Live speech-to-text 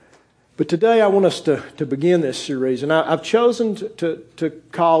But today I want us to begin this series, and I've chosen to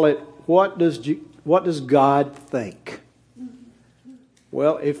call it, What Does God Think?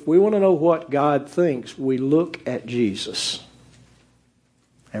 Well, if we want to know what God thinks, we look at Jesus.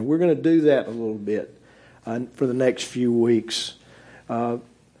 And we're going to do that a little bit for the next few weeks.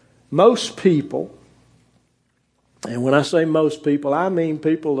 Most people, and when I say most people, I mean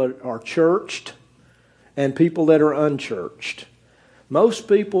people that are churched and people that are unchurched. Most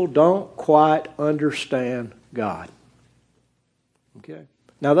people don't quite understand God. Okay?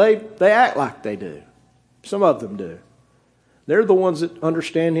 Now they act like they do. Some of them do. They're the ones that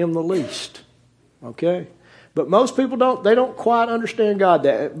understand Him the least. Okay? But most people don't. They don't quite understand God.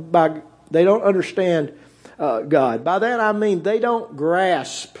 They don't understand God. By that I mean they don't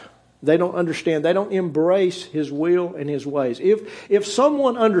grasp. They don't understand. They don't embrace His will and His ways. If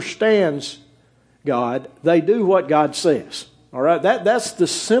someone understands God, they do what God says. All right? That's the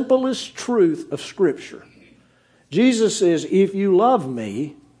simplest truth of Scripture. Jesus says, if you love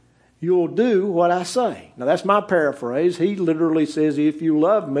me, you'll do what I say. Now that's my paraphrase. He literally says, if you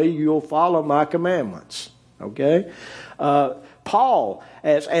love me, you'll follow my commandments. Okay? Paul,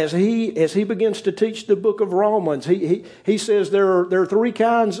 as he begins to teach the book of Romans, he says there are three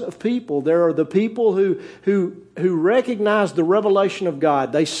kinds of people. There are the people who recognize the revelation of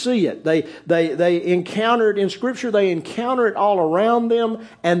God. They see it. They encounter it in Scripture. They encounter it all around them,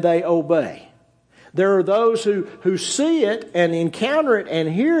 and they obey. There are those who see it and encounter it and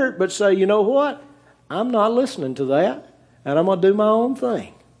hear it, but say, you know what? I'm not listening to that, and I'm going to do my own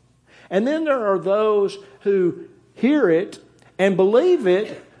thing. And then there are those who hear it and believe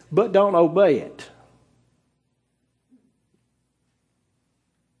it, but don't obey it.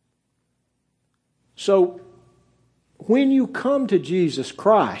 So, when you come to Jesus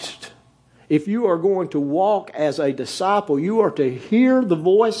Christ, if you are going to walk as a disciple, you are to hear the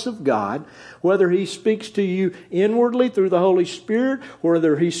voice of God, whether He speaks to you inwardly through the Holy Spirit,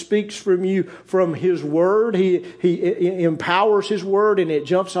 whether He speaks from you from His Word, He empowers His Word and it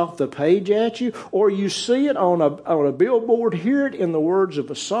jumps off the page at you, or you see it on a billboard, hear it in the words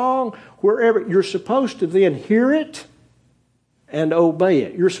of a song, wherever. You're supposed to then hear it and obey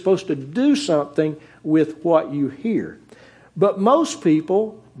it. You're supposed to do something with what you hear. But most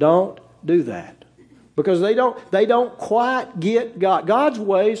people don't do that because they don't quite get God. God's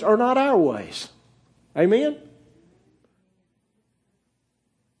ways are not our ways. Amen?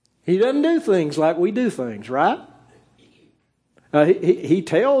 He doesn't do things like we do things, right? He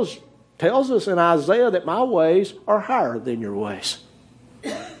tells us in Isaiah that my ways are higher than your ways.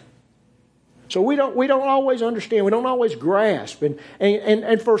 So we don't always understand. We don't always grasp.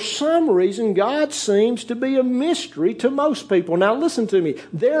 And for some reason, God seems to be a mystery to most people. Now listen to me.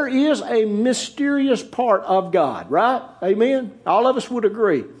 There is a mysterious part of God, right? Amen? All of us would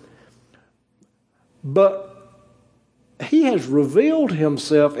agree. But He has revealed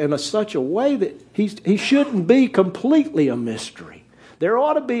Himself in such a way that He shouldn't be completely a mystery. There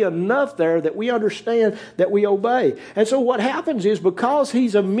ought to be enough there that we understand, that we obey. And so what happens is, because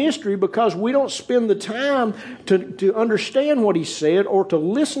He's a mystery, because we don't spend the time to understand what He said or to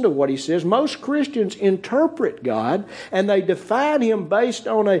listen to what He says, most Christians interpret God and they define Him based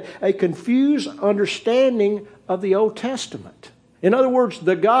on a confused understanding of the Old Testament. In other words,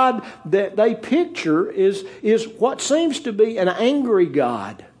 the God that they picture is what seems to be an angry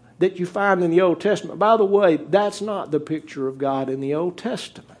God that you find in the Old Testament. By the way, that's not the picture of God in the Old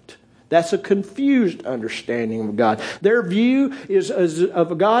Testament. That's a confused understanding of God. Their view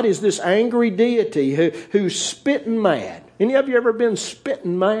of God is this angry deity who's spitting mad. Any of you ever been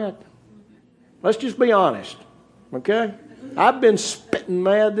spitting mad? Let's just be honest, okay? I've been spitting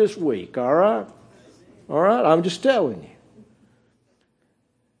mad this week, all right? All right, I'm just telling you.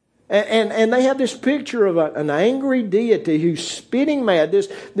 And they have this picture of an angry deity who's spitting mad.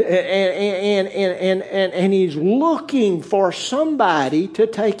 And he's looking for somebody to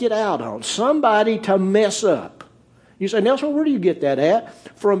take it out on, somebody to mess up. You say, Nelson, where do you get that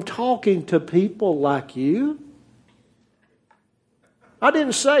at? From talking to people like you. I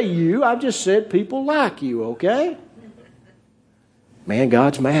didn't say you. I just said people like you. Okay. Man,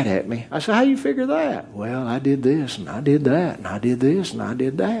 God's mad at me. I said, how do you figure that? Well, I did this and I did that and I did this and I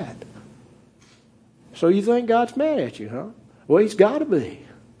did that. So you think God's mad at you, huh? Well, He's got to be.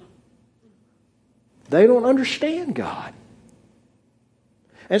 They don't understand God.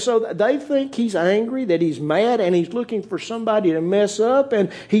 And so they think He's angry, that He's mad, and He's looking for somebody to mess up,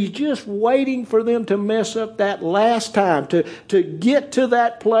 and He's just waiting for them to mess up that last time, to get to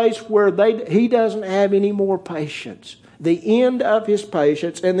that place where He doesn't have any more patience. The end of His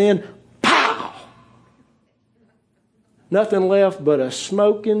patience, and then pow! Nothing left but a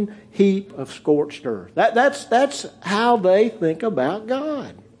smoking heap of scorched earth. That's how they think about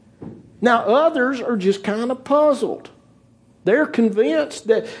God. Now, others are just kind of puzzled. They're convinced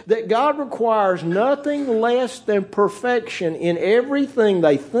that God requires nothing less than perfection in everything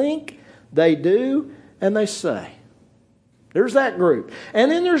they think, they do, and they say. There's that group.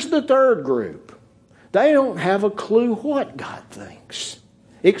 And then there's the third group. They don't have a clue what God thinks,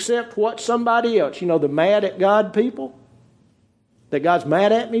 except what somebody else. You know, the mad at God people, that God's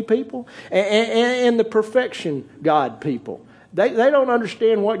mad at me people, and the perfection God people. They don't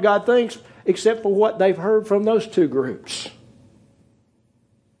understand what God thinks except for what they've heard from those two groups.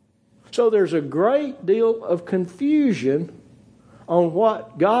 So there's a great deal of confusion on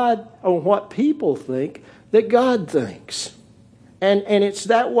what people think that God thinks. And it's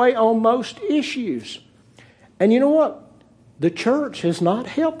that way on most issues. And you know what? The church has not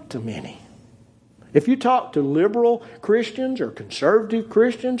helped to many. If you talk to liberal Christians or conservative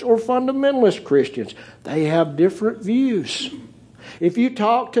Christians or fundamentalist Christians, they have different views. If you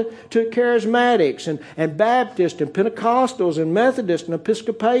talk to charismatics and Baptists and Pentecostals and Methodists and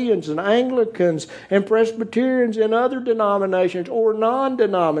Episcopalians and Anglicans and Presbyterians and other denominations or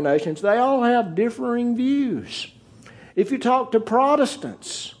non-denominations, they all have differing views. If you talk to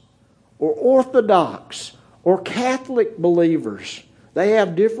Protestants or Orthodox or Catholic believers, they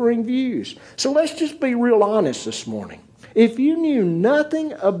have differing views. So let's just be real honest this morning. If you knew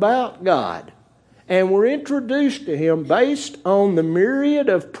nothing about God and were introduced to Him based on the myriad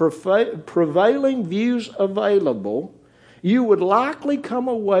of prevailing views available, you would likely come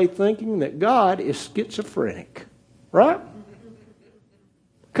away thinking that God is schizophrenic. Right?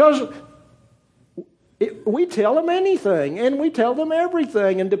 Because we tell them anything, and we tell them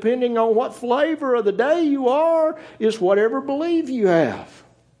everything, and depending on what flavor of the day you are, is whatever belief you have.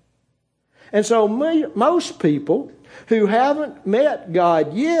 And so most people who haven't met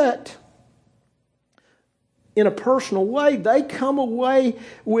God yet, in a personal way, they come away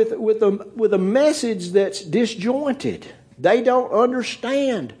with a message that's disjointed. They don't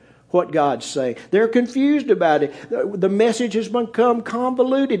understand what God's saying. They're confused about it. The message has become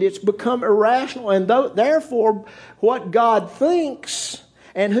convoluted. It's become irrational. And therefore, what God thinks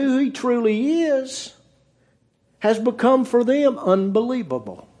and who He truly is has become for them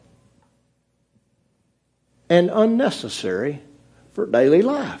unbelievable and unnecessary for daily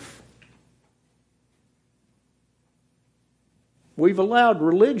life. We've allowed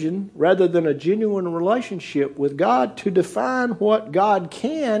religion, rather than a genuine relationship with God, to define what God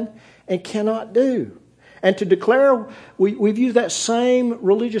can and cannot do. And to declare, we've used that same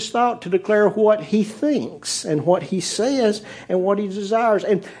religious thought to declare what He thinks and what He says and what He desires.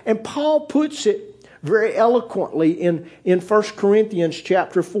 And Paul puts it very eloquently in 1 Corinthians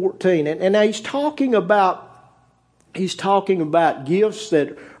chapter 14. And now he's talking about gifts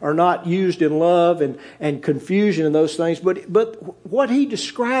that are not used in love and confusion and those things. But what he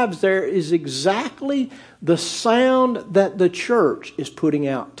describes there is exactly the sound that the church is putting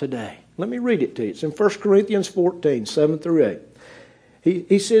out today. Let me read it to you. It's in 1 Corinthians 14, 7 through 8.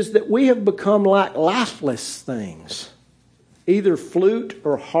 He says that we have become like lifeless things, either flute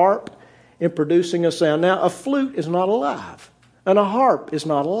or harp in producing a sound. Now, a flute is not alive, and a harp is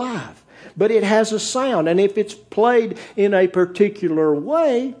not alive. But it has a sound, and if it's played in a particular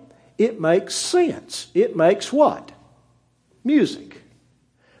way, it makes sense. It makes what? Music.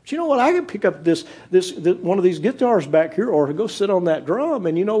 But you know what? I can pick up this one of these guitars back here, or go sit on that drum,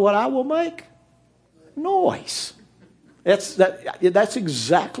 and you know what I will make? Noise. That's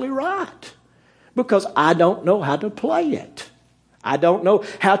exactly right. Because I don't know how to play it. I don't know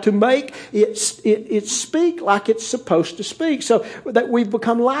how to make it speak like it's supposed to speak. So that we've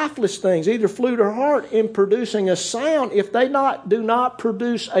become lifeless things, either flute or harp, in producing a sound. If they do not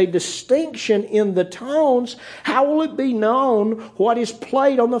produce a distinction in the tones, how will it be known what is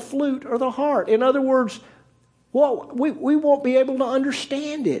played on the flute or the harp? In other words, we won't be able to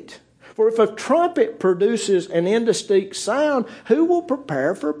understand it. For if a trumpet produces an indistinct sound, who will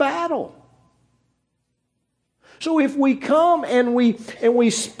prepare for battle? So if we come and we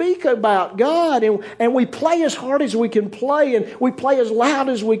speak about God and we play as hard as we can play and we play as loud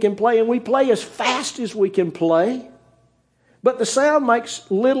as we can play and we play as fast as we can play, but the sound makes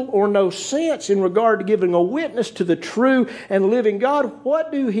little or no sense in regard to giving a witness to the true and living God,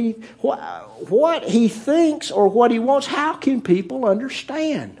 what He thinks or what He wants, how can people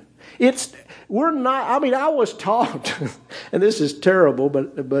understand? I was taught, and this is terrible,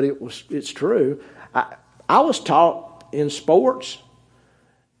 but it's true. I was taught in sports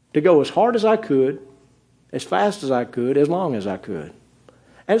to go as hard as I could, as fast as I could, as long as I could.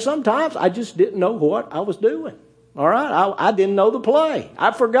 And sometimes I just didn't know what I was doing. All right? I didn't know the play.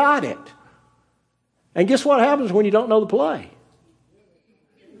 I forgot it. And guess what happens when you don't know the play?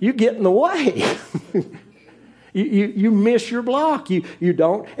 You get in the way. You miss your block. You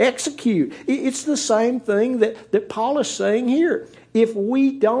don't execute. It's the same thing that Paul is saying here. If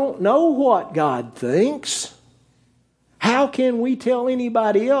we don't know what God thinks, how can we tell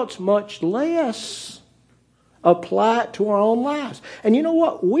anybody else, much less apply it to our own lives? And you know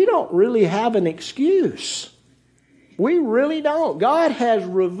what? We don't really have an excuse. We really don't. God has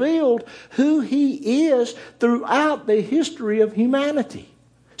revealed who He is throughout the history of humanity.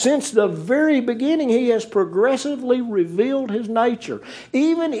 Since the very beginning, He has progressively revealed His nature.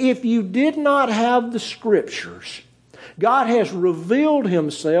 Even if you did not have the Scriptures, God has revealed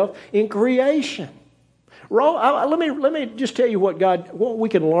Himself in creation. Let me just tell you what we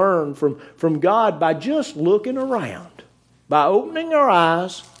can learn from God by just looking around, by opening our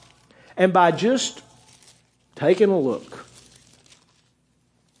eyes, and by just taking a look.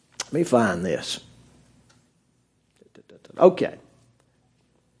 Let me find this. Okay.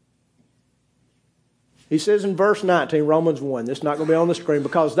 He says in verse 19, Romans 1, this is not going to be on the screen,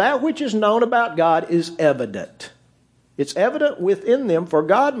 because that which is known about God is evident. It's evident within them, for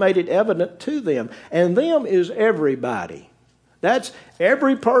God made it evident to them. And them is everybody. That's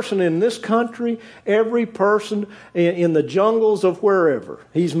every person in this country, every person in the jungles of wherever.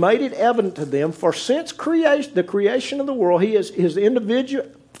 He's made it evident to them, for since the creation of the world, He is His individual...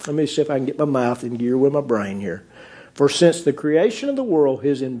 Let me see if I can get my mouth in gear with my brain here. For since the creation of the world,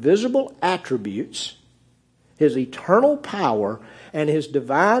 His invisible attributes, His eternal power, and His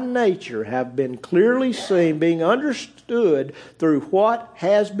divine nature have been clearly seen, being understood through what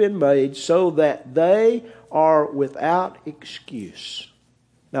has been made, so that they are without excuse.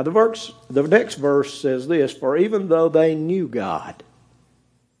 Now the next verse says this, for even though they knew God,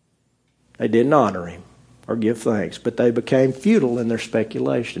 they didn't honor Him or give thanks, but they became futile in their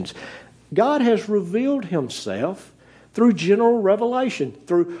speculations. God has revealed Himself through general revelation,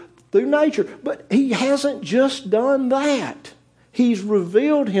 through nature. But He hasn't just done that. He's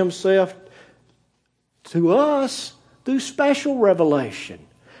revealed Himself to us through special revelation.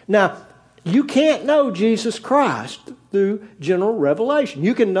 Now, you can't know Jesus Christ through general revelation.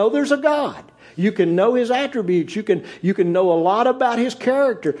 You can know there's a God. You can know His attributes. You can know a lot about His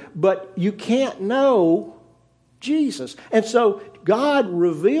character, but you can't know Jesus. And so God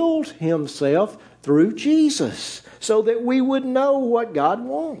reveals Himself through Jesus so that we would know what God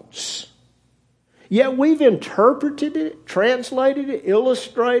wants. Yet we've interpreted it, translated it,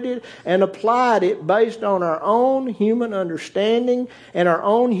 illustrated, and applied it based on our own human understanding and our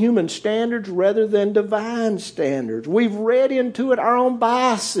own human standards rather than divine standards. We've read into it our own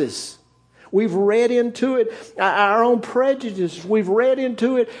biases. We've read into it our own prejudices. We've read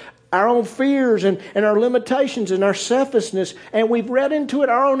into it our own fears and our limitations and our selfishness. And we've read into it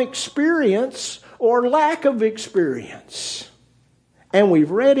our own experience or lack of experience. And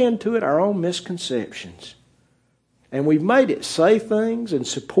we've read into it our own misconceptions. And we've made it say things and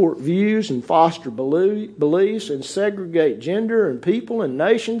support views and foster beliefs and segregate gender and people and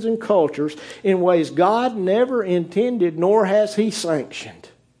nations and cultures in ways God never intended nor has He sanctioned.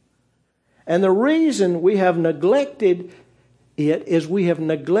 And the reason we have neglected it is we have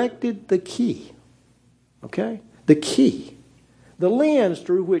neglected the key. Okay? The key. The lens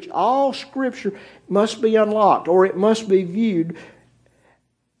through which all Scripture must be unlocked or it must be viewed.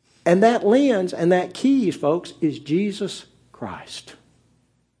 And that lens and that key, folks, is Jesus Christ.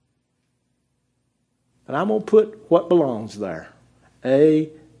 And I'm going to put what belongs there.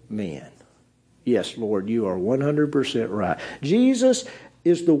 Amen. Yes, Lord, you are 100% right. Jesus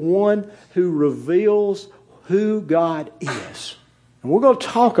is the one who reveals who God is. And we're going to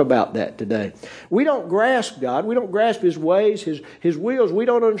talk about that today. We don't grasp God. We don't grasp His ways, His wills. We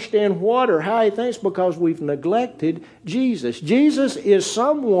don't understand what or how He thinks because we've neglected Jesus. Jesus is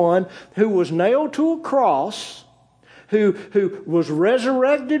someone who was nailed to a cross, who was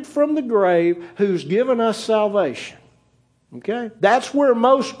resurrected from the grave, who's given us salvation. Okay? That's where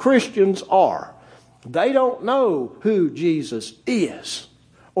most Christians are. They don't know who Jesus is,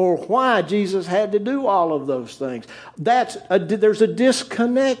 or why Jesus had to do all of those things. There's a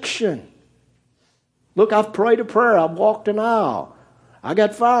disconnection. Look, I've prayed a prayer. I've walked an aisle. I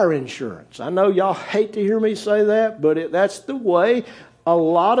got fire insurance. I know y'all hate to hear me say that, but that's the way a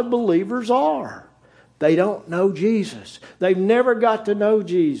lot of believers are. They don't know Jesus. They've never got to know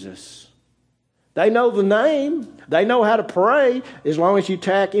Jesus. They know the name. They know how to pray as long as you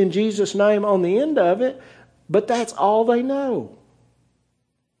tack in Jesus' name on the end of it. But that's all they know.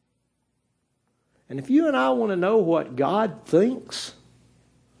 And if you and I want to know what God thinks,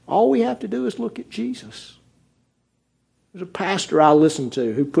 all we have to do is look at Jesus. There's a pastor I listen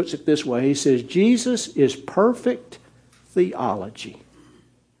to who puts it this way. He says, Jesus is perfect theology.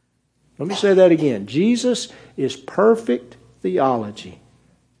 Let me say that again. Jesus is perfect theology.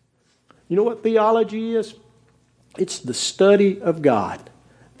 You know what theology is? It's the study of God.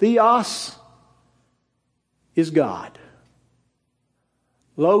 Theos is God.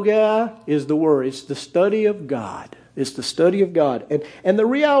 Loga is the word. It's the study of God. It's the study of God. And the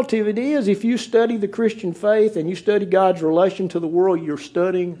reality of it is, if you study the Christian faith and you study God's relation to the world, you're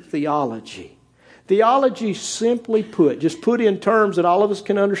studying theology. Theology, simply put, just put in terms that all of us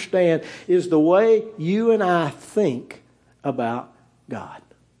can understand, is the way you and I think about God.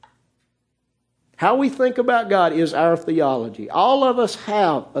 How we think about God is our theology. All of us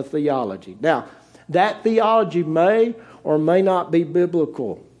have a theology. Now, that theology may or may not be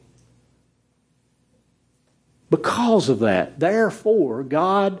biblical. Because of that, therefore,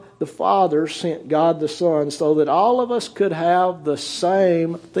 God the Father sent God the Son so that all of us could have the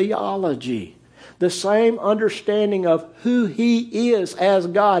same theology, the same understanding of who He is as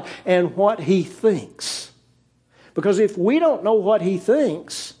God and what He thinks. Because if we don't know what He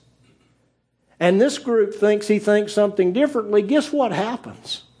thinks, and this group thinks He thinks something differently, guess what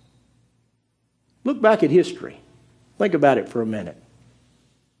happens? Look back at history. Think about it for a minute.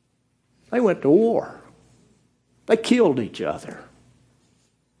 They went to war. They killed each other.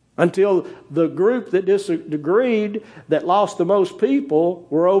 Until the group that disagreed, that lost the most people,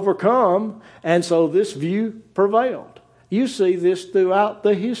 were overcome, and so this view prevailed. You see this throughout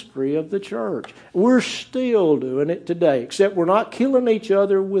the history of the church. We're still doing it today, except we're not killing each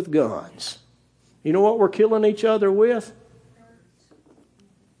other with guns. You know what we're killing each other with?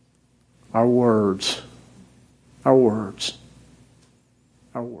 Our words. Our words.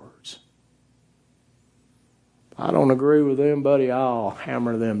 Our words. I don't agree with them, buddy. I'll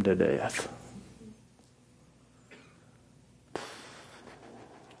hammer them to death.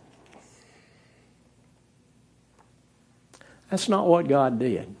 That's not what God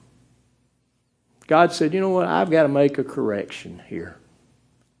did. God said, you know what? I've got to make a correction here.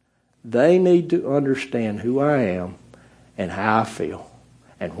 They need to understand who I am and how I feel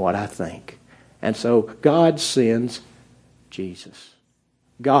and what I think. And so God sends Jesus.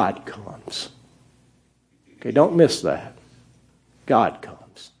 God comes. Okay, don't miss that. God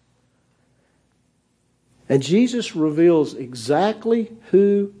comes. And Jesus reveals exactly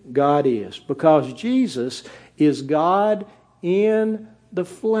who God is, because Jesus is God in the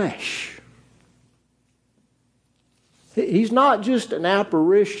flesh. He's not just an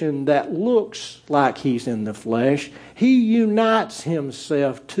apparition that looks like He's in the flesh. He unites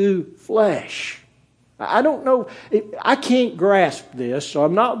Himself to flesh. I don't know, I can't grasp this, so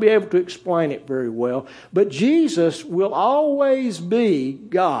I'm not be able to explain it very well. But Jesus will always be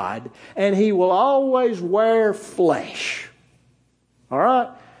God, and He will always wear flesh. All right?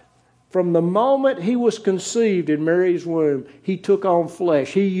 From the moment He was conceived in Mary's womb, He took on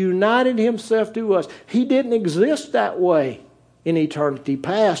flesh. He united Himself to us. He didn't exist that way in eternity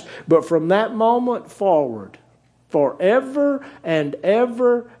past, but from that moment forward, forever and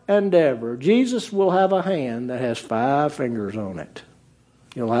ever and ever, Jesus will have a hand that has 5 fingers on it.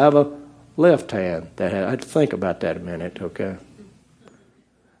 He'll have a left hand that has... I had to think about that a minute, okay?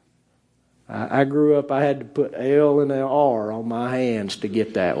 I grew up, I had to put L and an R on my hands to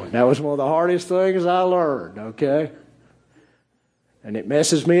get that one. That was one of the hardest things I learned, okay? And it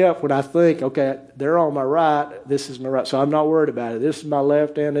messes me up when I think, okay, they're on my right, this is my right, so I'm not worried about it. This is my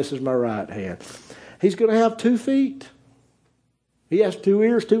left hand, this is my right hand. He's going to have 2 feet. He has 2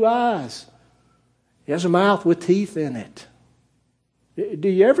 ears, 2 eyes. He has a mouth with teeth in it. Do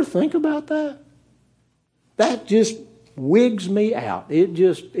you ever think about that? That just wigs me out. It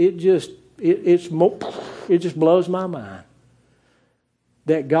just blows my mind.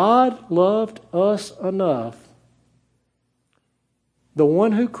 That God loved us enough, the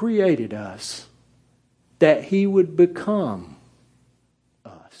one who created us, that He would become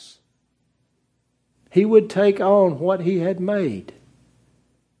us. He would take on what He had made.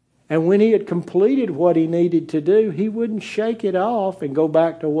 And when He had completed what He needed to do, He wouldn't shake it off and go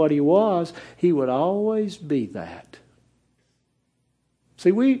back to what He was. He would always be that.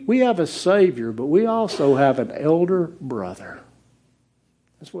 See, we have a Savior, but we also have an elder brother.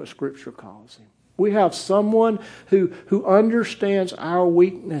 That's what Scripture calls Him. We have someone who understands our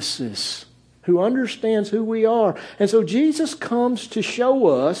weaknesses, who understands who we are. And so Jesus comes to show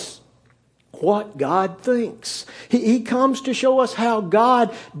us what God thinks. He comes to show us how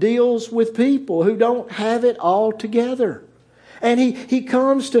God deals with people who don't have it all together. And He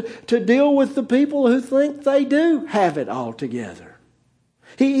comes to deal with the people who think they do have it all together.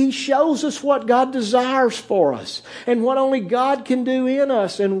 He shows us what God desires for us and what only God can do in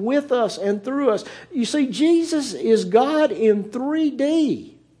us and with us and through us. You see, Jesus is God in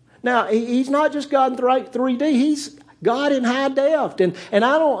 3D. Now, He's not just God in 3D. He's God in high def. And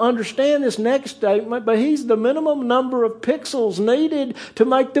I don't understand this next statement, but He's the minimum number of pixels needed to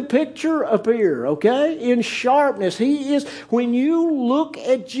make the picture appear, okay? In sharpness. He is, when you look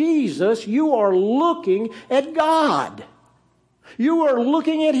at Jesus, you are looking at God. You are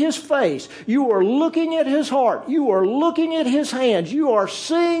looking at His face. You are looking at His heart. You are looking at His hands. You are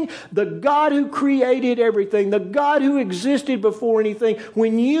seeing the God who created everything, the God who existed before anything.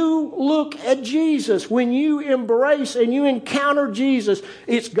 When you look at Jesus, when you embrace and you encounter Jesus,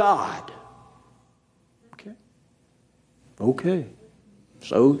 it's God. Okay? Okay.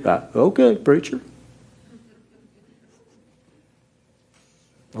 So, okay, preacher.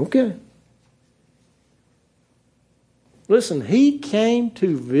 Okay. Listen, He came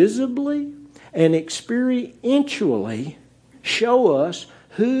to visibly and experientially show us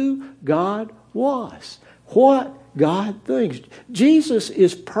who God was, what God thinks. Jesus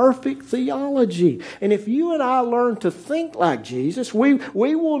is perfect theology. And if you and I learn to think like Jesus, we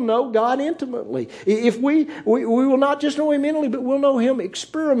will know God intimately. If we will not just know Him intimately, but we'll know Him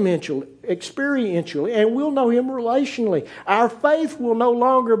experientially, and we'll know Him relationally. Our faith will no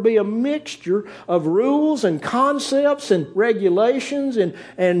longer be a mixture of rules and concepts and regulations and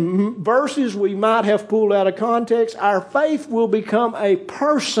verses we might have pulled out of context. Our faith will become a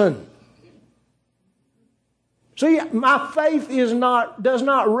person. See, my faith does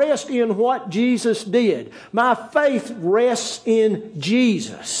not rest in what Jesus did. My faith rests in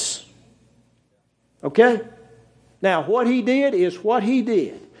Jesus. Okay? Now, what He did is what He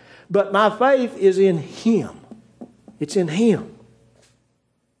did. But my faith is in Him. It's in Him.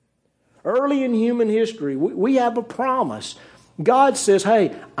 Early in human history, we have a promise. God says,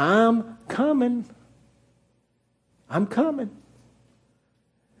 hey, I'm coming. I'm coming.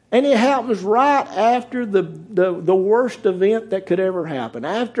 And it happens right after the worst event that could ever happen.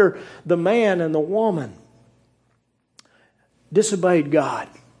 After the man and the woman disobeyed God.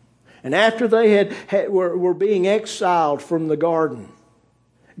 And after they were being exiled from the garden.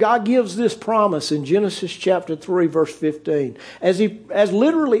 God gives this promise in Genesis chapter 3, verse 15. As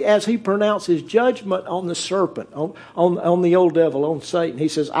literally as He pronounces judgment on the serpent, on the old devil, on Satan. He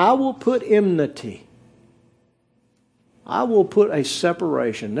says, I will put enmity. I will put a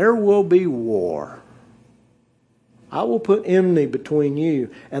separation. There will be war. I will put enmity between you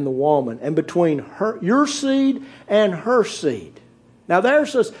and the woman, and between your seed and her seed. Now there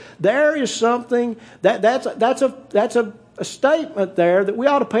is something that's a statement there that we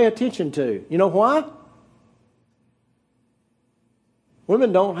ought to pay attention to. You know why?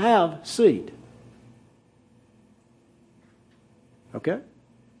 Women don't have seed. Okay?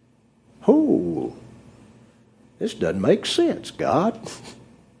 Oh. This doesn't make sense, God.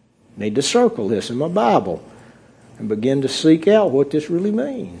 Need to circle this in my Bible and begin to seek out what this really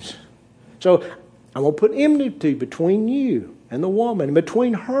means. So I'm going to put enmity between you and the woman, and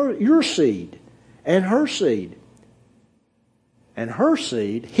between your seed and her seed. And her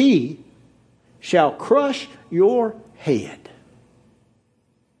seed, he shall crush your head,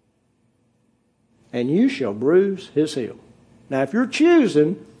 and you shall bruise his heel. Now, if you're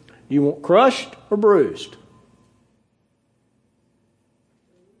choosing, you want crushed or bruised?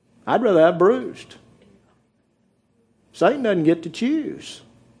 I'd rather have bruised. Satan doesn't get to choose.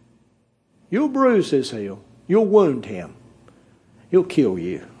 You'll bruise his heel. You'll wound him. He'll kill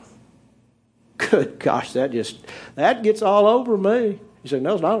you. Good gosh, that gets all over me. You say,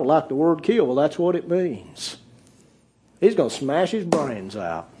 no, I don't like the word kill. Well, that's what it means. He's going to smash his brains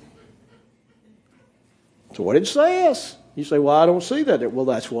out. That's what it says. You say, well, I don't see that. Well,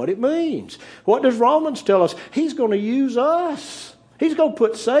 that's what it means. What does Romans tell us? He's going to use us. He's going to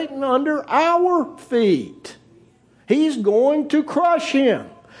put Satan under our feet. He's going to crush him.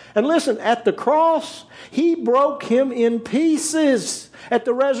 And listen, at the cross, he broke him in pieces. At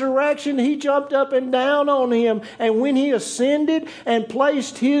the resurrection, he jumped up and down on him. And when he ascended and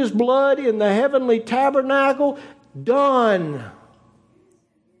placed his blood in the heavenly tabernacle, done.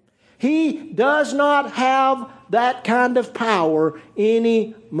 He does not have that kind of power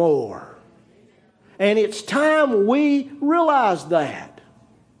anymore. And it's time we realize that.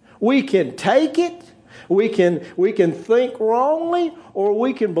 We can take it, we can think wrongly, or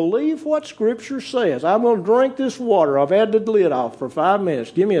we can believe what Scripture says. I'm going to drink this water. I've had the lid off for 5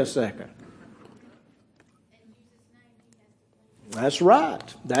 minutes. Give me a second. That's right.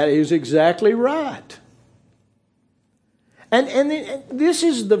 That is exactly right. And this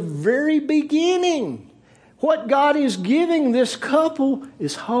is the very beginning. What God is giving this couple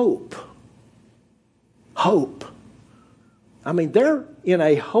is hope. Hope. I mean, they're in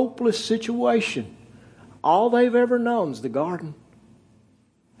a hopeless situation. All they've ever known is the garden.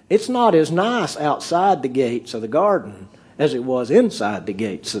 It's not as nice outside the gates of the garden as it was inside the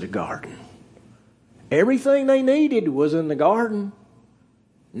gates of the garden. Everything they needed was in the garden.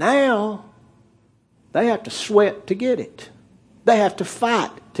 Now, they have to sweat to get it. They have to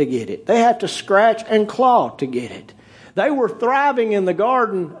fight to get it. They have to scratch and claw to get it. They were thriving in the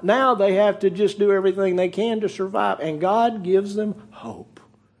garden. Now they have to just do everything they can to survive. And God gives them hope.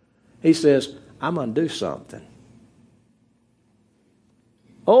 He says, I'm going to do something.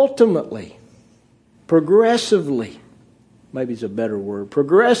 Ultimately, progressively, maybe it's a better word,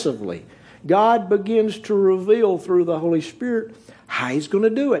 progressively, God begins to reveal through the Holy Spirit how He's going to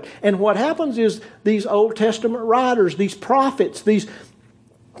do it. And what happens is these Old Testament writers, these prophets, these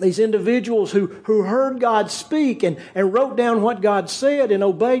individuals who heard God speak and wrote down what God said and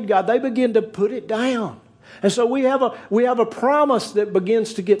obeyed God, they begin to put it down. And so we have a promise that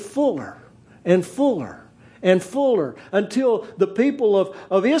begins to get fuller and fuller and fuller until the people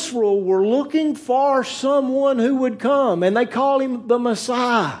of Israel were looking for someone who would come, and they call Him the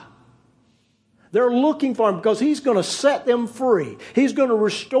Messiah. They're looking for Him because He's going to set them free. He's going to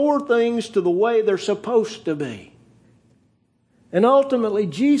restore things to the way they're supposed to be. And ultimately,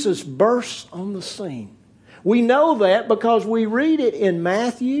 Jesus bursts on the scene. We know that because we read it in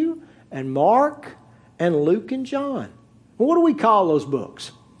Matthew and Mark and Luke and John. What do we call those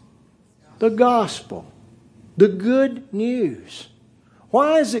books? The gospel. The good news.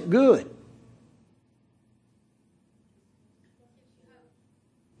 Why is it good?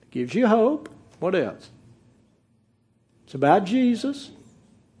 It gives you hope. What else? It's about Jesus.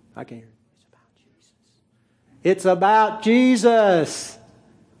 I can't hear. It's about Jesus.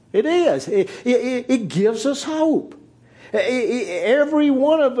 It is. It gives us hope. Each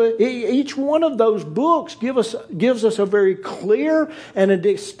one of those books gives us a very clear and a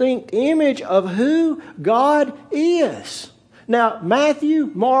distinct image of who God is. Now,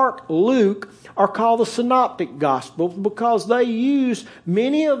 Matthew, Mark, Luke are called the Synoptic Gospels because they use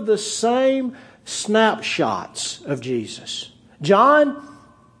many of the same snapshots of Jesus. John,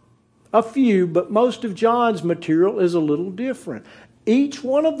 a few, but most of John's material is a little different. Each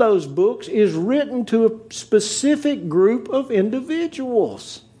one of those books is written to a specific group of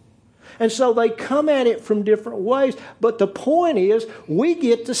individuals. And so they come at it from different ways. But the point is, we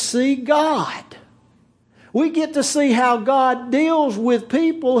get to see God. We get to see how God deals with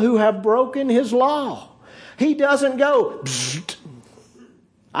people who have broken His law. He doesn't go, psst.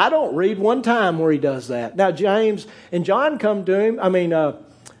 I don't read one time where He does that. Now, James and John come to Him. I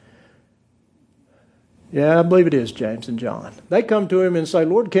believe it is James and John. They come to Him and say,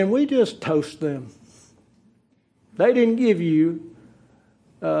 Lord, can we just toast them? They didn't give you,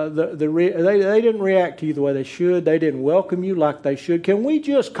 they didn't react to you the way they should. They didn't welcome you like they should. Can we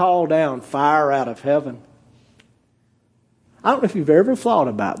just call down fire out of heaven? I don't know if you've ever thought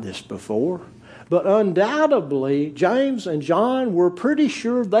about this before, but undoubtedly, James and John were pretty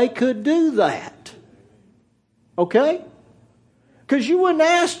sure they could do that. Okay? Because you wouldn't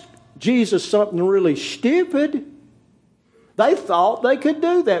ask Jesus something really stupid. They thought they could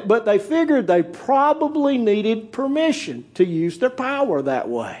do that, but they figured they probably needed permission to use their power that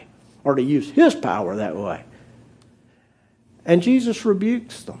way, or to use His power that way. And Jesus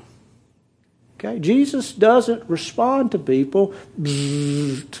rebukes them. Okay? Jesus doesn't respond to people.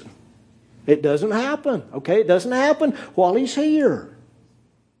 Bzzzt. It doesn't happen. Okay? It doesn't happen while He's here.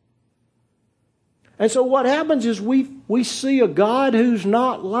 And so what happens is we see a God who's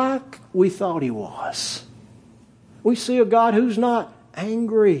not like we thought He was. We see a God who's not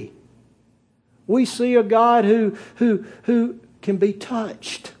angry. We see a God who can be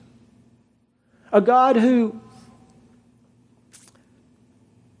touched. A God who,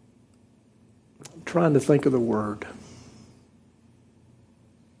 I'm trying to think of the word.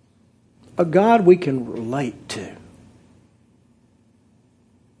 A God we can relate to.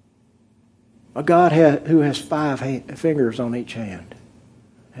 A God who has 5 fingers on each hand.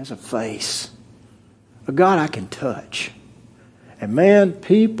 Has a face. A God I can touch. And man,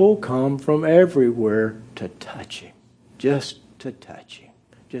 people come from everywhere to touch Him. Just to touch Him.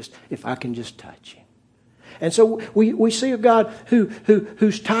 Just, if I can just touch Him. And so we see a God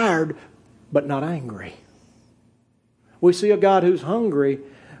who's tired but not angry. We see a God who's hungry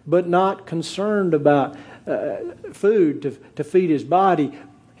but not concerned about food to feed His body.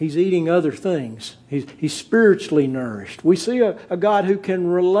 He's eating other things. He's spiritually nourished. We see a God who can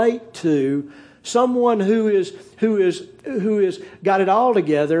relate to someone who is got it all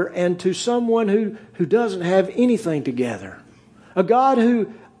together, and to someone who doesn't have anything together. A God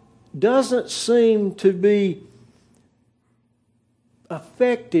who doesn't seem to be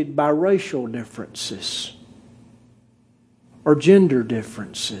affected by racial differences or gender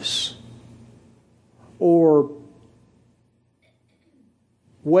differences or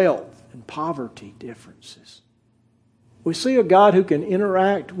wealth and poverty differences. We see a God who can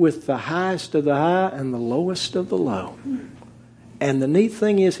interact with the highest of the high and the lowest of the low. And the neat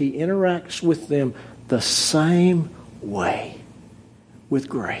thing is he interacts with them the same way, with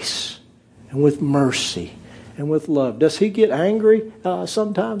grace and with mercy and with love. Does he get angry?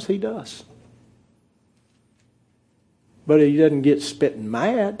 Sometimes he does. But he doesn't get spitting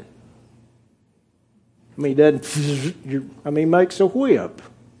mad. He makes a whip.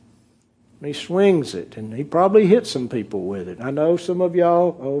 And he swings it, and he probably hit some people with it. I know some of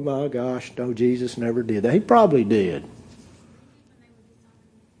y'all, oh my gosh, no, Jesus never did that. He probably did.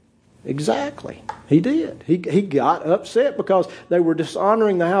 Exactly. He did. He got upset because they were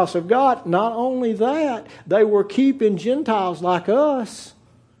dishonoring the house of God. Not only that, they were keeping Gentiles like us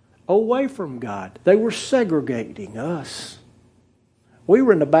away from God. They were segregating us. We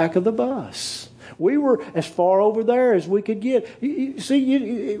were in the back of the bus. We were as far over there as we could get. It's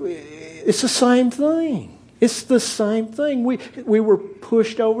the same thing. It's the same thing. We were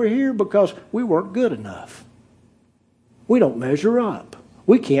pushed over here because we weren't good enough. We don't measure up.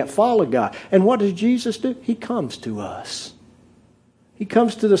 We can't follow God. And what does Jesus do? He comes to us. He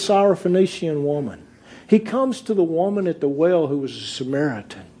comes to the Syrophoenician woman. He comes to the woman at the well who was a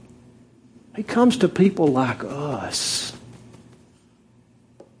Samaritan. He comes to people like us.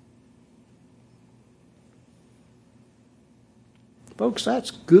 Folks, that's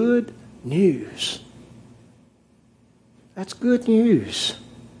good news. That's good news.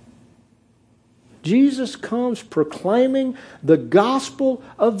 Jesus comes proclaiming the gospel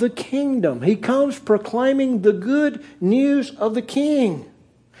of the kingdom. He comes proclaiming the good news of the king.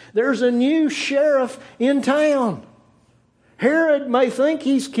 There's a new sheriff in town. Herod may think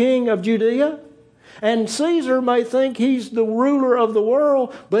he's king of Judea, and Caesar may think he's the ruler of the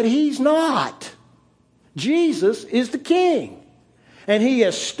world, but he's not. Jesus is the king. And he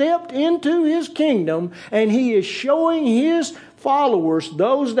has stepped into his kingdom, and he is showing his followers,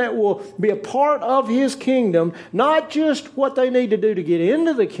 those that will be a part of his kingdom, not just what they need to do to get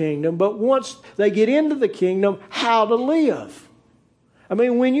into the kingdom, but once they get into the kingdom, how to live. I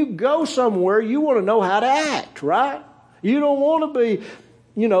mean, when you go somewhere, you want to know how to act, right? You don't want to be,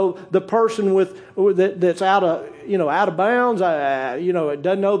 the person that's out of bounds,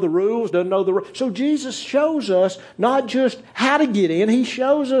 doesn't know the rules, So Jesus shows us not just how to get in, he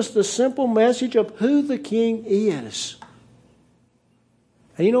shows us the simple message of who the king is.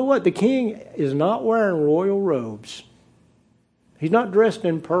 And you know what? The king is not wearing royal robes. He's not dressed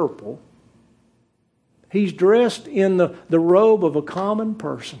in purple. He's dressed in the robe of a common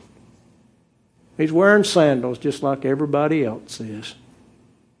person. He's wearing sandals just like everybody else is.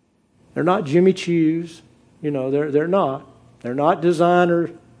 They're not Jimmy Choos. They're not. They're not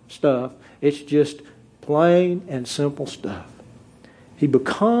designer stuff. It's just plain and simple stuff. He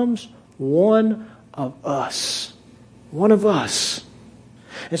becomes one of us. One of us.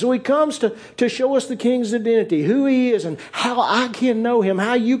 And so he comes to show us the king's identity, who he is and how I can know him,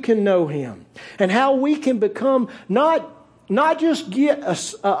 how you can know him, and how we can become not just get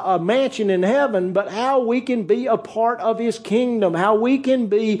a mansion in heaven, but how we can be a part of his kingdom, how we can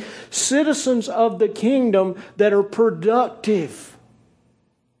be citizens of the kingdom that are productive.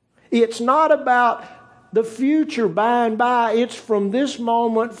 It's not about the future by and by. It's from this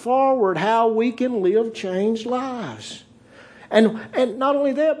moment forward how we can live changed lives. And not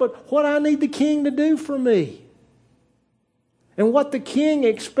only that, but what I need the king to do for me. And what the king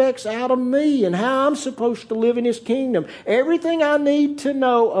expects out of me and how I'm supposed to live in his kingdom. Everything I need to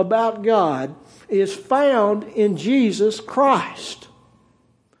know about God is found in Jesus Christ.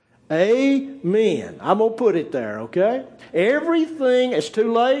 Amen. I'm going to put it there, okay? Everything, it's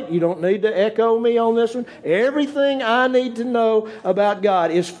too late. You don't need to echo me on this one. Everything I need to know about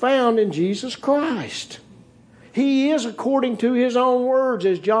God is found in Jesus Christ. He is, according to his own words,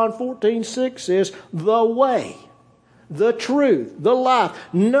 as John 14:6 says, the way, the truth, the life.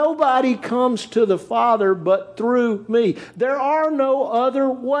 Nobody comes to the Father but through me. There are no other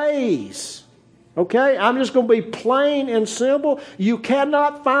ways. Okay? I'm just going to be plain and simple. You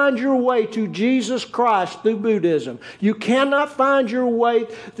cannot find your way to Jesus Christ through Buddhism. You cannot find your way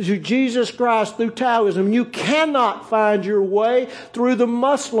to Jesus Christ through Taoism. You cannot find your way through the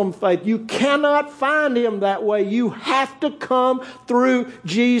Muslim faith. You cannot find him that way. You have to come through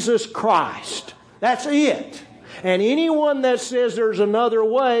Jesus Christ. That's it. And anyone that says there's another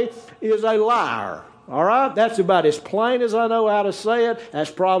way is a liar. All right? That's about as plain as I know how to say it.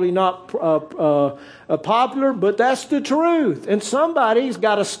 That's probably not popular, but that's the truth. And somebody's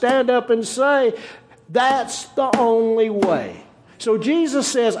got to stand up and say, that's the only way. So Jesus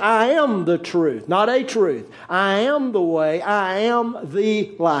says, I am the truth, not a truth. I am the way. I am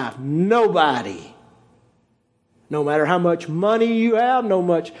the life. Nobody, no matter how much money you have, no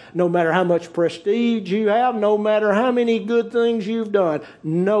matter how much prestige you have, no matter how many good things you've done,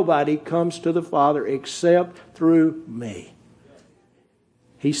 nobody comes to the Father except through me.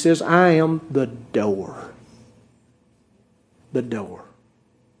 He says, I am the door. The door.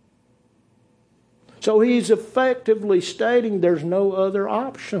 So he's effectively stating there's no other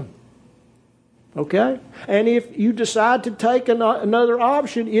option. Okay? And if you decide to take another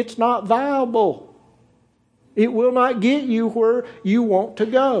option, it's not viable. It will not get you where you want to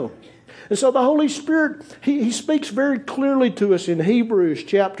go. And so the Holy Spirit, He speaks very clearly to us in Hebrews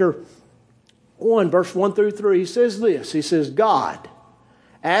chapter 1, verse 1 through 3. He says this, He says, God,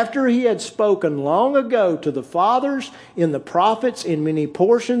 after He had spoken long ago to the fathers in the prophets in many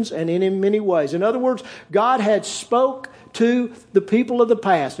portions and in many ways. In other words, God had spoke to the people of the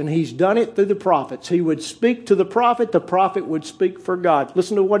past, and He's done it through the prophets. He would speak to the prophet would speak for God.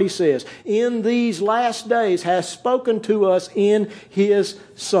 Listen to what He says. In these last days has spoken to us in His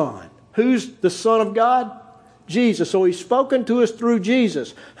Son. Who's the Son of God? Jesus. So He's spoken to us through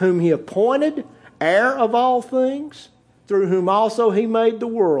Jesus, whom He appointed heir of all things, through whom also He made the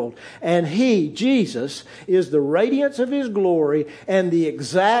world. And He, Jesus, is the radiance of His glory and the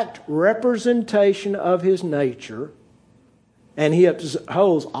exact representation of His nature. And He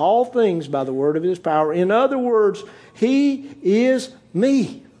upholds all things by the word of His power. In other words, He is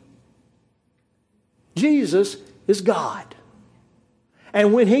me. Jesus is God.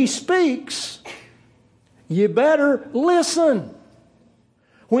 And when He speaks, you better listen.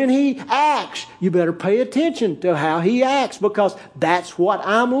 When He acts, you better pay attention to how He acts, because that's what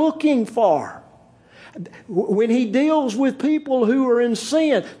I'm looking for. When He deals with people who are in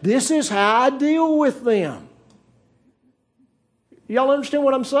sin, this is how I deal with them. Y'all understand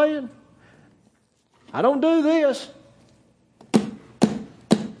what I'm saying? I don't do this.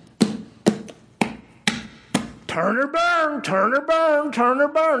 Turn or burn, turn or burn, turn or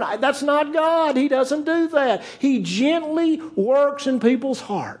burn. That's not God. He doesn't do that. He gently works in people's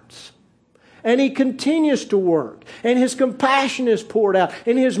hearts. And He continues to work. And His compassion is poured out.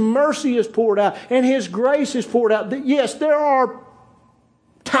 And His mercy is poured out. And His grace is poured out. Yes, there are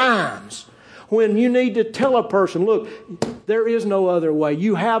times when you need to tell a person, look, there is no other way.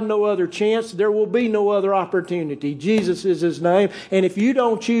 You have no other chance. There will be no other opportunity. Jesus is His name. And if you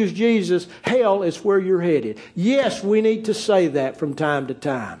don't choose Jesus, hell is where you're headed. Yes, we need to say that from time to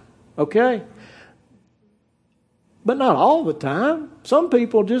time. Okay? But not all the time. Some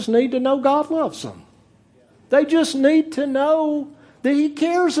people just need to know God loves them. They just need to know that He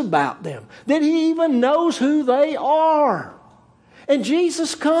cares about them. That He even knows who they are. And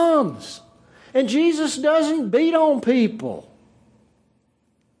Jesus comes. And Jesus doesn't beat on people.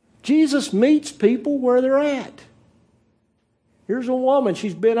 Jesus meets people where they're at. Here's a woman.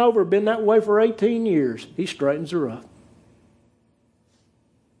 She's been that way for 18 years. He straightens her up.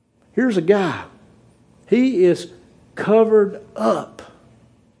 Here's a guy. He is covered up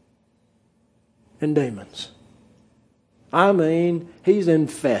in demons. I mean, he's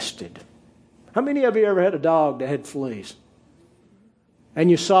infested. How many of you ever had a dog that had fleas? And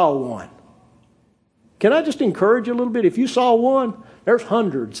you saw one? Can I just encourage you a little bit? If you saw one, there's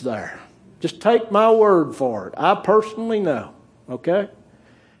hundreds there. Just take my word for it. I personally know. Okay?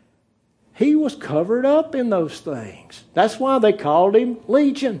 He was covered up in those things. That's why they called Him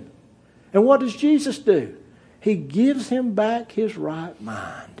Legion. And what does Jesus do? He gives him back his right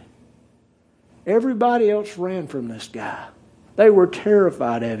mind. Everybody else ran from this guy. They were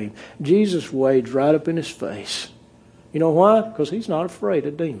terrified of him. Jesus wades right up in his face. You know why? Because He's not afraid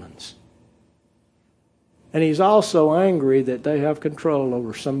of demons. And He's also angry that they have control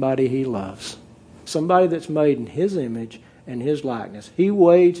over somebody He loves. Somebody that's made in His image and His likeness. He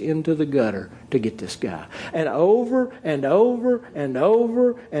wades into the gutter to get this guy. And over and over and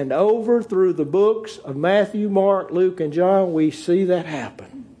over and over through the books of Matthew, Mark, Luke, and John, we see that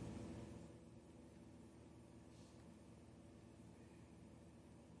happen.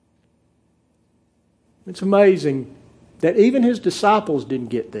 It's amazing that even His disciples didn't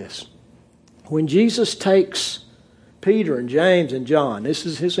get this. When Jesus takes Peter and James and John, this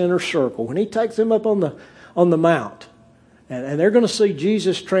is His inner circle, when He takes them up on the mount, and they're going to see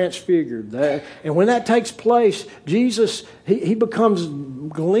Jesus transfigured. And when that takes place, Jesus, he becomes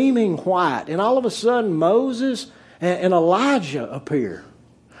gleaming white. And all of a sudden, Moses and Elijah appear.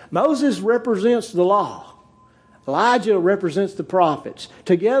 Moses represents the law. Elijah represents the prophets.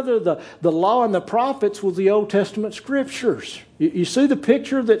 Together, the law and the prophets was the Old Testament scriptures. You see the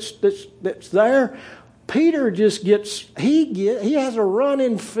picture that's there? Peter just he has a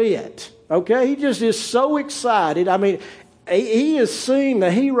running fit. Okay, he just is so excited. I mean, he is seeing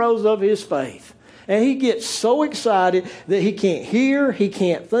the heroes of his faith. And he gets so excited that he can't hear, he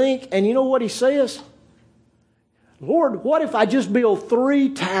can't think. And you know what he says? Lord, what if I just build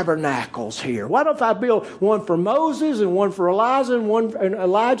 3 tabernacles here? What if I build one for Moses and one for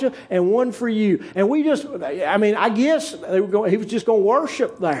Elijah and one for you? And I guess he was just going to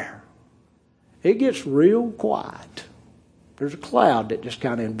worship there. It gets real quiet. There's a cloud that just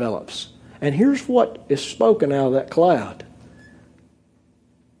kind of envelops. And here's what is spoken out of that cloud.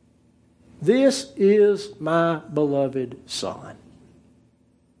 This is my beloved Son,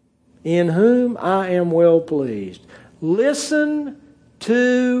 in whom I am well pleased. Listen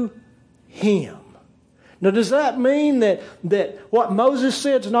to him. Now, does that mean that what Moses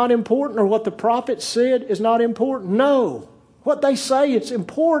said is not important or what the prophets said is not important? No. What they say, it's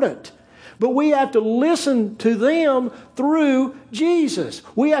important. But we have to listen to them through Jesus.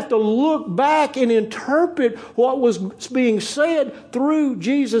 We have to look back and interpret what was being said through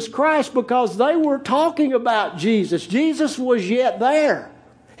Jesus Christ, because they were talking about Jesus. Jesus was yet there.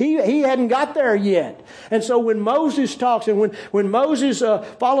 He hadn't got there yet. And so when Moses talks and when Moses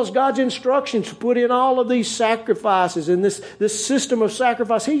follows God's instructions to put in all of these sacrifices and this system of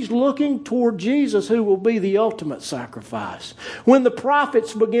sacrifice, he's looking toward Jesus, who will be the ultimate sacrifice. When the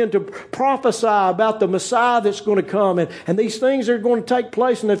prophets begin to prophesy about the Messiah that's going to come and these things are going to take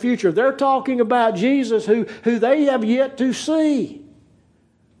place in the future, they're talking about Jesus who they have yet to see.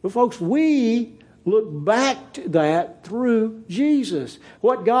 But folks, we look back to that through Jesus.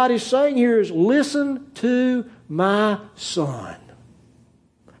 What God is saying here is, listen to my Son.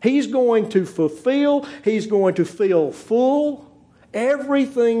 He's going to fulfill, he's going to fill full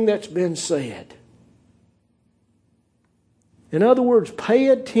everything that's been said. In other words, pay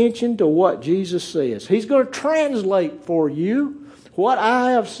attention to what Jesus says. He's going to translate for you what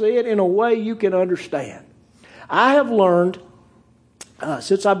I have said in a way you can understand. I have learned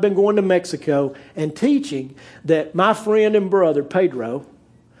since I've been going to Mexico and teaching that my friend and brother, Pedro,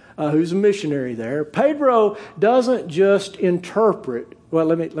 who's a missionary there, Pedro doesn't just interpret, well,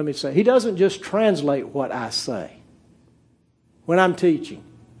 let me say, he doesn't just translate what I say when I'm teaching.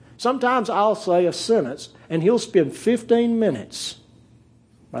 Sometimes I'll say a sentence and he'll spend 15 minutes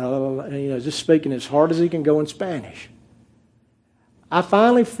just speaking as hard as he can go in Spanish. I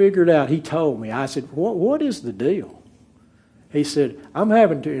finally figured out, he told me, I said, what is the deal? He said, I'm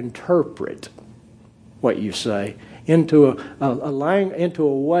having to interpret what you say into a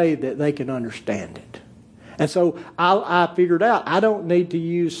way that they can understand it. And so I figured out I don't need to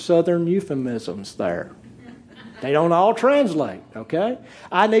use Southern euphemisms there. They don't all translate, okay?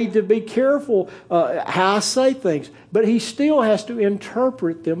 I need to be careful how I say things. But he still has to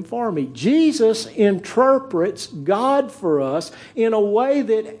interpret them for me. Jesus interprets God for us in a way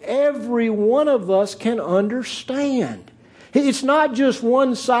that every one of us can understand. It's not just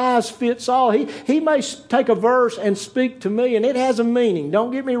one size fits all. He may take a verse and speak to me, and it has a meaning.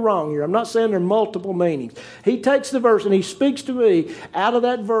 Don't get me wrong here. I'm not saying there are multiple meanings. He takes the verse and he speaks to me out of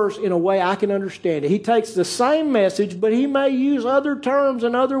that verse in a way I can understand it. He takes the same message, but he may use other terms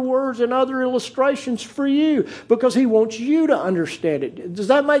and other words and other illustrations for you because he wants you to understand it. Does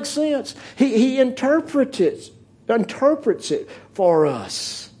that make sense? He interprets it for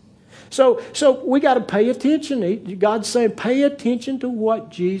us. So we got to pay attention. God's saying, pay attention to what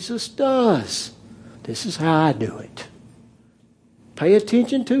Jesus does. This is how I do it. Pay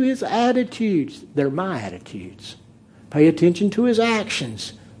attention to his attitudes. They're my attitudes. Pay attention to his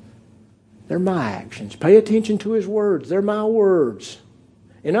actions. They're my actions. Pay attention to his words. They're my words.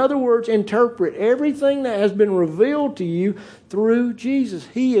 In other words, interpret everything that has been revealed to you through Jesus.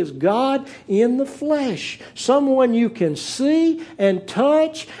 He is God in the flesh. Someone you can see and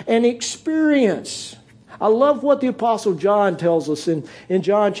touch and experience. I love what the Apostle John tells us in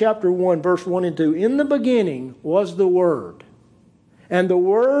John chapter 1, verse 1 and 2. In the beginning was the Word. And the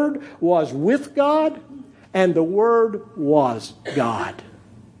Word was with God. And the Word was God.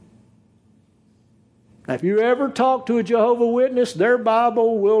 Now, if you ever talk to a Jehovah's Witness, their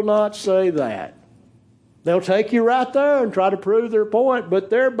Bible will not say that. They'll take you right there and try to prove their point,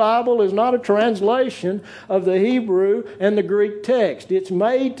 but their Bible is not a translation of the Hebrew and the Greek text. It's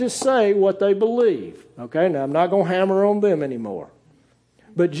made to say what they believe. Okay, now I'm not going to hammer on them anymore.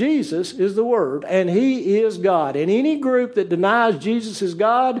 But Jesus is the Word, and He is God. And any group that denies Jesus is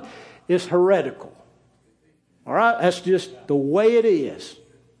God is heretical. All right? That's just the way it is.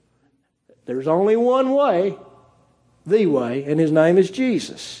 There's only one way, the way, and His name is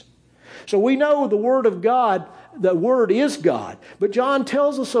Jesus. So we know the Word of God, the Word is God. But John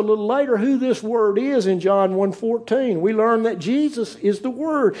tells us a little later who this Word is in John 1:14. We learn that Jesus is the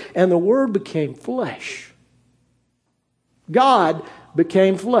Word, and the Word became flesh. God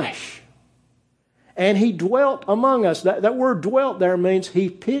became flesh. And He dwelt among us. That word dwelt there means He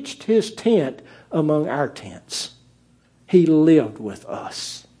pitched His tent among our tents. He lived with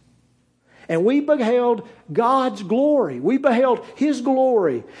us. And we beheld God's glory. We beheld His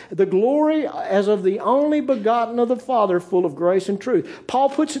glory. The glory as of the only begotten of the Father, full of grace and truth. Paul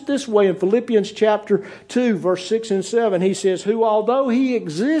puts it this way in Philippians chapter 2, verse 6 and 7. He says, who although He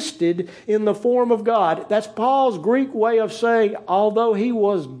existed in the form of God. That's Paul's Greek way of saying, although He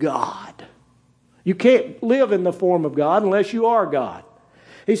was God. You can't live in the form of God unless you are God.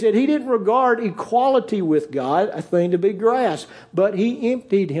 He said He didn't regard equality with God a thing to be grasped, but He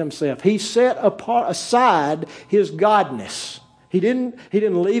emptied Himself. He set aside His godness. He didn't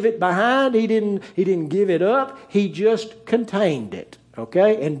leave it behind. He didn't give it up. He just contained it,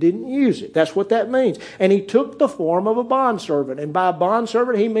 okay, and didn't use it. That's what that means. And He took the form of a bondservant. And by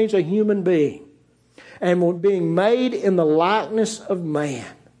bondservant, He means a human being. And being made in the likeness of man.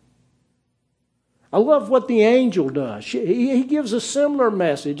 I love what the angel does. He gives a similar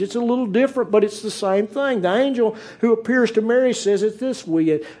message. It's a little different, but it's the same thing. The angel who appears to Mary says it this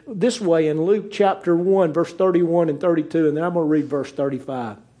way in Luke chapter 1, verse 31 and 32, and then I'm going to read verse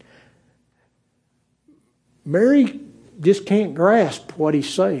 35. Mary just can't grasp what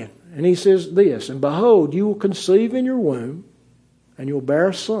he's saying. And he says this, and behold, you will conceive in your womb, and you'll bear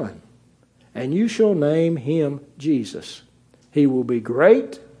a son, and you shall name him Jesus. He will be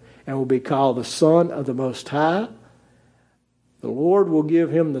great, and will be called the Son of the Most High. The Lord will give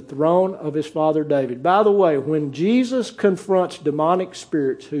him the throne of his father David. By the way, when Jesus confronts demonic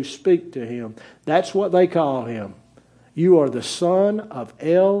spirits who speak to him, that's what they call him. You are the son of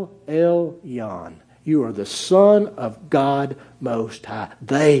El Elyon. You are the Son of God Most High.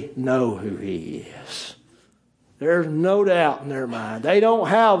 They know who He is. There's no doubt in their mind. They don't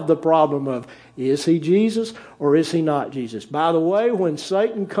have the problem of, is He Jesus or is He not Jesus? By the way, when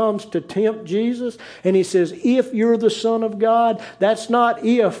Satan comes to tempt Jesus and he says, if you're the Son of God, that's not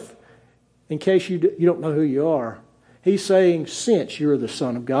if, in case you don't know who you are. He's saying, since you're the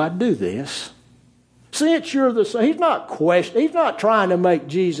Son of God, do this. Since you're the Son, He's not trying to make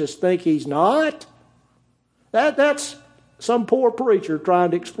Jesus think He's not. That's some poor preacher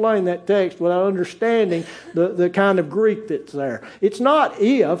trying to explain that text without understanding the kind of Greek that's there. It's not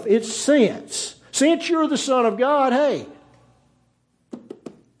if, it's since. Since you're the Son of God, hey,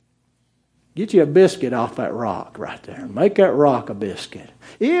 get you a biscuit off that rock right there. Make that rock a biscuit.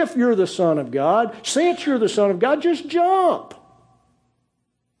 If you're the Son of God, since you're the Son of God, just jump.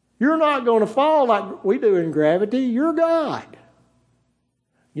 You're not going to fall like we do in gravity. You're God.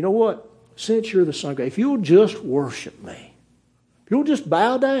 You know what? Since you're the Son of God, if you'll just worship me, you'll just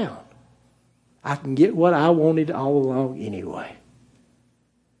bow down, I can get what I wanted all along anyway.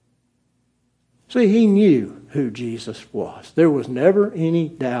 See, He knew who Jesus was. There was never any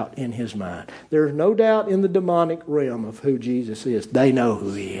doubt in his mind. There's no doubt in the demonic realm of who Jesus is. They know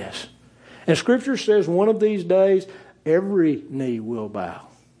who He is. And Scripture says one of these days, every knee will bow.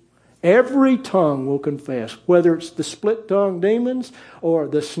 Every tongue will confess, whether it's the split-tongued demons or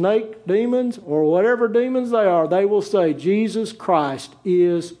the snake demons or whatever demons they are, they will say, Jesus Christ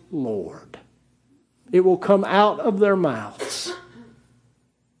is Lord. It will come out of their mouths.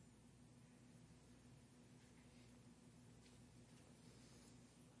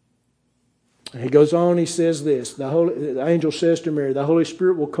 And he goes on, he says this, the angel says to Mary, the Holy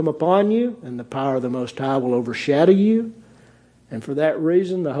Spirit will come upon you, and the power of the Most High will overshadow you. And for that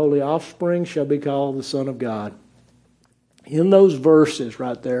reason, the holy offspring shall be called the Son of God. In those verses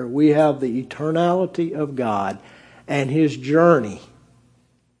right there, we have the eternality of God and His journey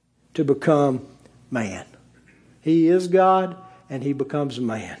to become man. He is God and He becomes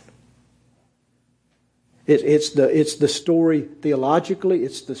man. It's the story theologically,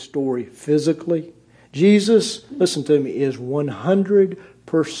 it's the story physically. Jesus, listen to me, is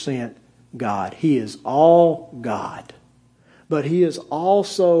 100% God. He is all God. But He is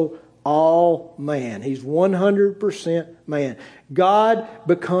also all man. He's 100% man. God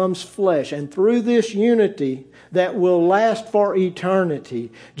becomes flesh. And through this unity that will last for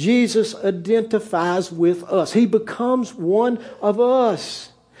eternity, Jesus identifies with us. He becomes one of us.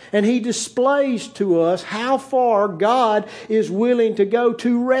 And He displays to us how far God is willing to go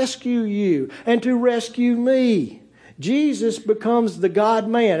to rescue you and to rescue me. Jesus becomes the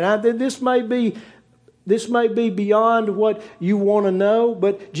God-man. Now, this may be beyond what you want to know,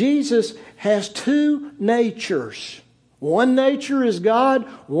 but Jesus has two natures. One nature is God,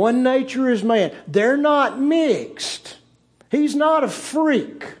 one nature is man. They're not mixed. He's not a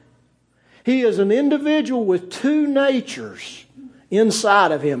freak. He is an individual with two natures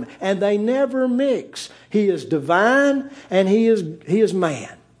inside of Him, and they never mix. He is divine and He is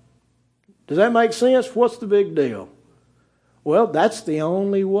man. Does that make sense? What's the big deal? Well, that's the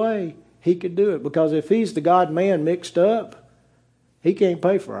only way He could do it, because if He's the God-man mixed up, He can't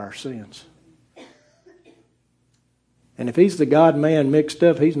pay for our sins. And if He's the God-man mixed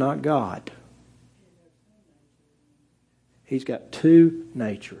up, He's not God. He's got two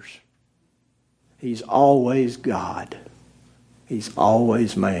natures. He's always God. He's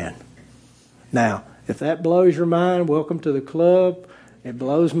always man. Now, if that blows your mind, welcome to the club. It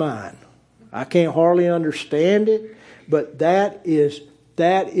blows mine. I can't hardly understand it, but that is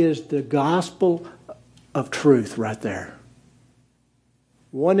the gospel of truth right there.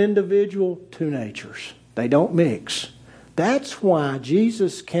 One individual, two natures. They don't mix. That's why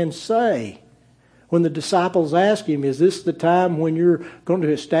Jesus can say, when the disciples ask Him, is this the time when you're going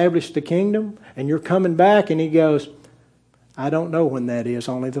to establish the kingdom and you're coming back? And He goes, I don't know when that is.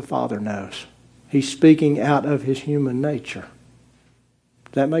 Only the Father knows. He's speaking out of His human nature.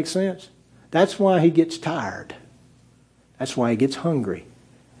 Does that make sense? That's why He gets tired. That's why He gets hungry.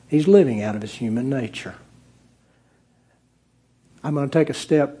 He's living out of His human nature. I'm going to take a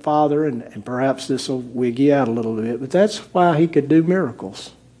step farther, and perhaps this will wig you out a little bit, but that's why He could do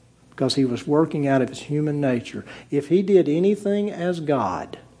miracles. Because He was working out of His human nature. If He did anything as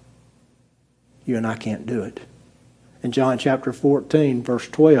God, you and I can't do it. In John chapter 14, verse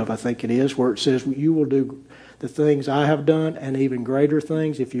 12, I think it is, where it says, you will do the things I have done and even greater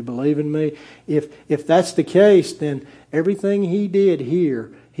things if you believe in me. If that's the case, then everything He did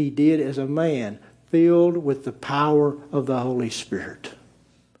here, He did as a man, filled with the power of the Holy Spirit.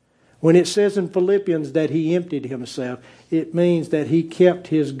 When it says in Philippians that He emptied Himself, it means that He kept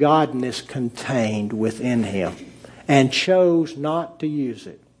His godness contained within Him and chose not to use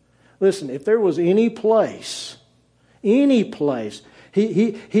it. Listen, if there was any place he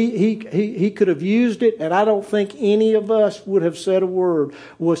could have used it, and I don't think any of us would have said a word,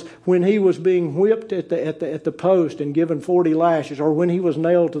 was when He was being whipped at the post and given 40 lashes, or when He was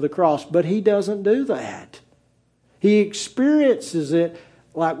nailed to the cross. But He doesn't do that. He experiences it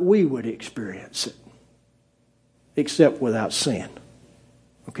like we would experience it, except without sin.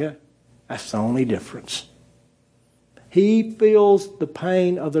 Okay? That's the only difference. He feels the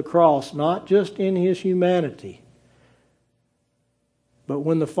pain of the cross, not just in His humanity, but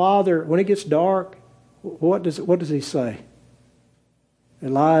when it gets dark, what does He say?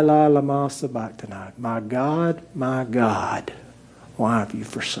 Eli, Eli, lama sabachthani. My God, why have you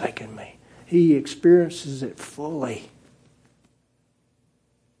forsaken me? He experiences it fully.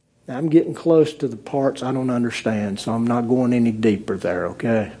 Now, I'm getting close to the parts I don't understand, so I'm not going any deeper there,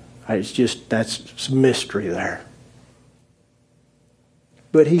 okay? That's some mystery there.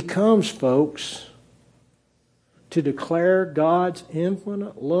 But He comes, folks, to declare God's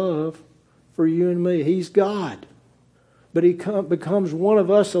infinite love for you and me. He's God. But He becomes one of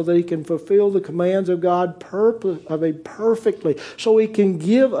us so that He can fulfill the commands of God perfectly. So He can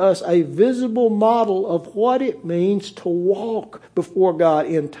give us a visible model of what it means to walk before God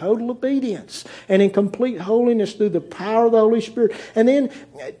in total obedience and in complete holiness through the power of the Holy Spirit. And then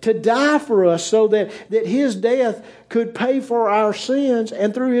to die for us so that His death could pay for our sins,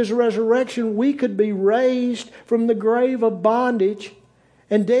 and through His resurrection we could be raised from the grave of bondage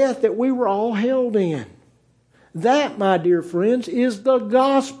and death that we were all held in. That, my dear friends, is the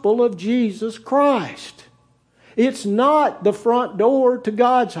gospel of Jesus Christ. It's not the front door to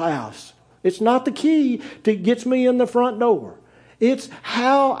God's house. It's not the key that gets me in the front door. It's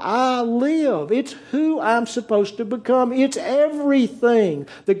how I live. It's who I'm supposed to become. It's everything.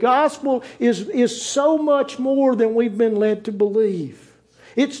 The gospel is so much more than we've been led to believe.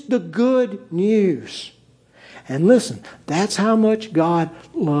 It's the good news. And listen, that's how much God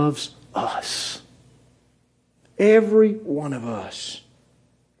loves us. Every one of us.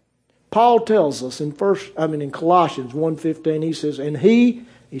 Paul tells us in Colossians 1:15, he says, and he's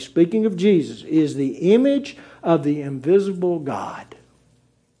speaking of Jesus, is the image of the invisible God.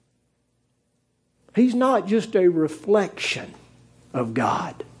 He's not just a reflection of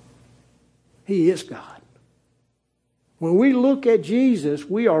God. He is God. When we look at Jesus,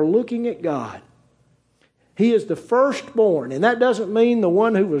 we are looking at God. He is the firstborn, and that doesn't mean the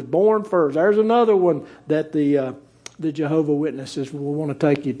one who was born first. There's another one that the Jehovah Witnesses will want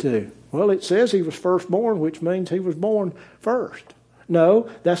to take you to. Well, it says he was firstborn, which means he was born first. No,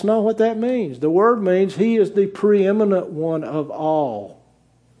 that's not what that means. The word means he is the preeminent one of all.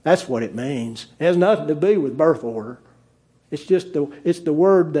 That's what it means. It has nothing to do with birth order. It's just the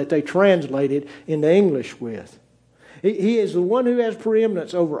word that they translated into English with. He is the one who has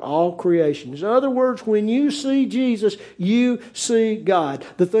preeminence over all creation. In other words, when you see Jesus, you see God.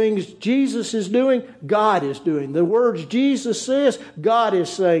 The things Jesus is doing, God is doing. The words Jesus says, God is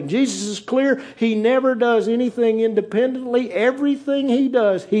saying. Jesus is clear. He never does anything independently. Everything he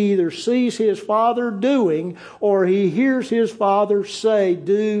does, he either sees his Father doing or he hears his Father say,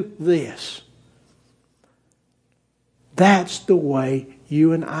 do this. That's the way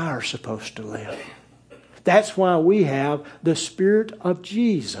you and I are supposed to live. That's why we have the Spirit of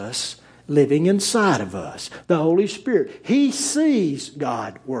Jesus living inside of us. The Holy Spirit. He sees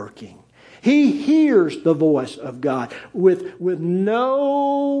God working. He hears the voice of God with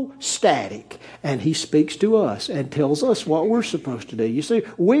no static. And He speaks to us and tells us what we're supposed to do. You see,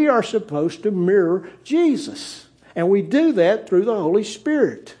 we are supposed to mirror Jesus. And we do that through the Holy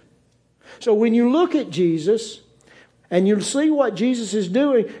Spirit. So when you look at Jesus, and you'll see what Jesus is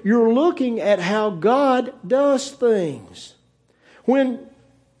doing, you're looking at how God does things. When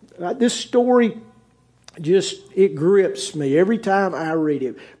this story it grips me every time I read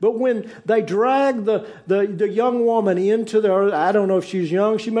it. But when they drag the young woman into I don't know if she's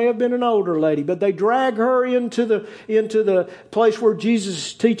young, she may have been an older lady, but they drag her into the place where Jesus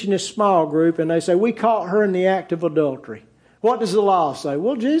is teaching his small group, and they say, we caught her in the act of adultery. What does the law say?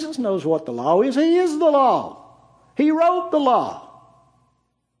 Well, Jesus knows what the law is. He is the law. He wrote the law.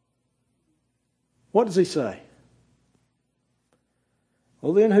 What does he say?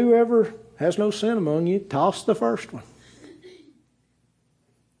 Well, then whoever has no sin among you, toss the first one.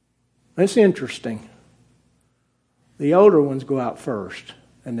 That's interesting. The older ones go out first,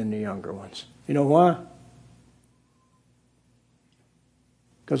 and then the younger ones. You know why?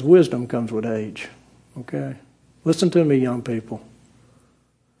 Because wisdom comes with age. Okay? Listen to me, young people.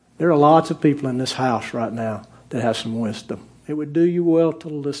 There are lots of people in this house right now that have some wisdom. It would do you well to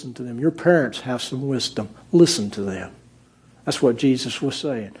listen to them. Your parents have some wisdom. Listen to them. That's what Jesus was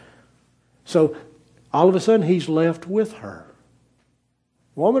saying. So, all of a sudden, he's left with her.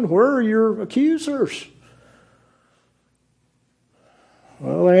 Woman, where are your accusers?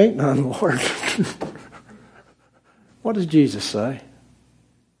 Well, there ain't none, Lord. What does Jesus say?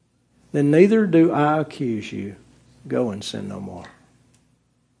 Then neither do I accuse you. Go and sin no more.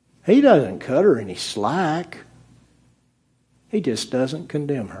 He doesn't cut her any slack. He just doesn't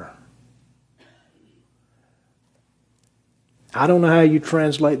condemn her. I don't know how you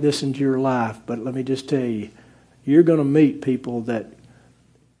translate this into your life, but let me just tell you, you're going to meet people that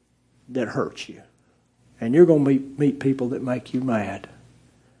hurt you. And you're going to meet people that make you mad.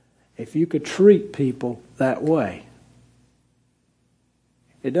 If you could treat people that way,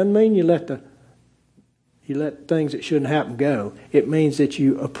 it doesn't mean you let things that shouldn't happen go. It means that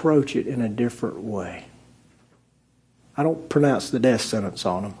you approach it in a different way. I don't pronounce the death sentence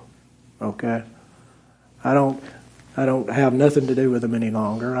on them, okay? I don't have nothing to do with them any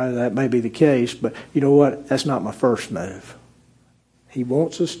longer. That may be the case, but you know what? That's not my first move. He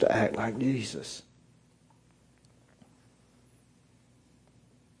wants us to act like Jesus.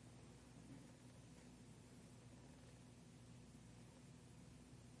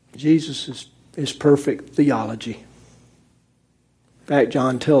 Jesus is perfect theology. In fact,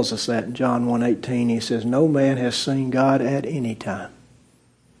 John tells us that in John 1:18. He says, no man has seen God at any time.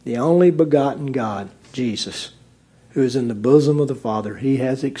 The only begotten God, Jesus, who is in the bosom of the Father, he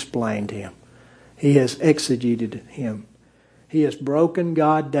has explained him. He has exegeted him. He has broken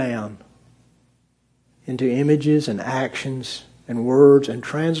God down into images and actions and words and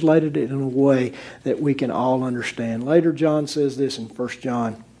translated it in a way that we can all understand. Later, John says this in 1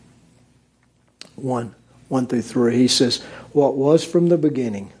 John 1:1-3. He says, what was from the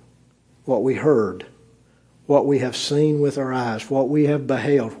beginning, what we heard, what we have seen with our eyes, what we have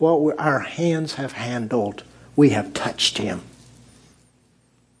beheld, what our hands have handled, we have touched him.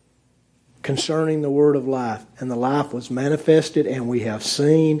 Concerning the word of life, and the life was manifested, and we have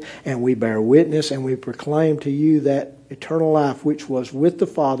seen, and we bear witness, and we proclaim to you that eternal life which was with the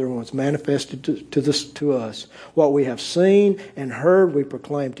Father and was manifested to us. What we have seen and heard we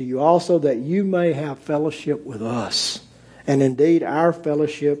proclaim to you also, that you may have fellowship with us. And indeed our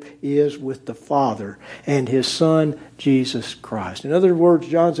fellowship is with the Father and His Son, Jesus Christ. In other words,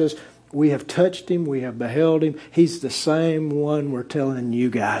 John says, we have touched Him, we have beheld Him. He's the same one we're telling you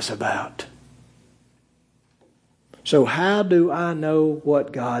guys about. So how do I know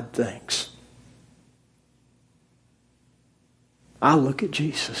what God thinks? I look at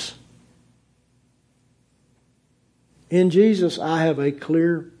Jesus. In Jesus, I have a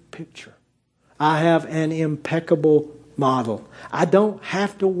clear picture. I have an impeccable model. I don't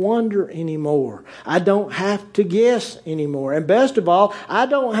have to wonder anymore. I don't have to guess anymore. And best of all, I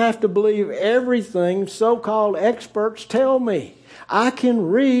don't have to believe everything so-called experts tell me. I can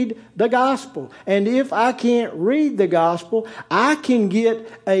read the gospel. And if I can't read the gospel, I can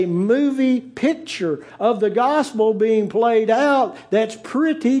get a movie picture of the gospel being played out that's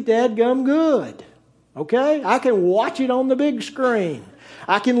pretty dadgum good. Okay? I can watch it on the big screen.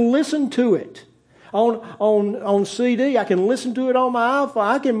 I can listen to it on CD. I can listen to it on my iPhone.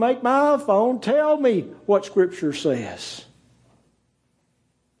 I can make my iPhone tell me what Scripture says.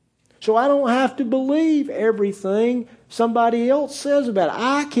 So I don't have to believe everything somebody else says about it.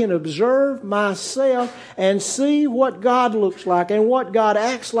 I can observe myself and see what God looks like and what God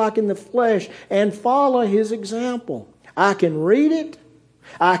acts like in the flesh and follow His example. I can read it.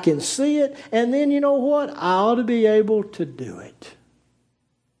 I can see it. And then you know what? I ought to be able to do it.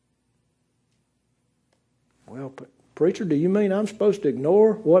 Well, preacher, do you mean I'm supposed to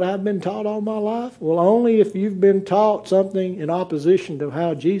ignore what I've been taught all my life? Well, only if you've been taught something in opposition to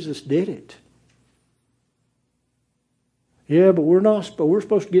how Jesus did it. Yeah, but we're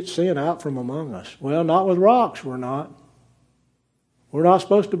supposed to get sin out from among us. Well, not with rocks, we're not. We're not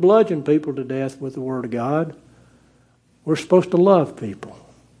supposed to bludgeon people to death with the Word of God. We're supposed to love people.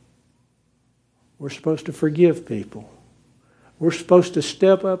 We're supposed to forgive people. We're supposed to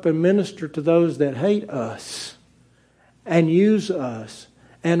step up and minister to those that hate us and use us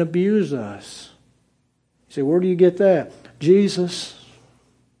and abuse us. You say, where do you get that? Jesus.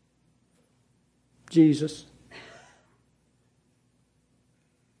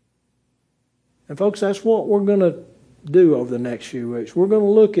 And folks, that's what we're going to do over the next few weeks. We're going to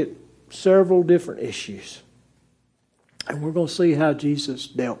look at several different issues. And we're going to see how Jesus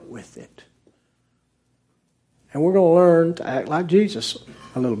dealt with it. And we're going to learn to act like Jesus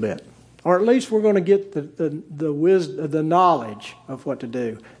a little bit. Or at least we're going to get the wisdom, the knowledge of what to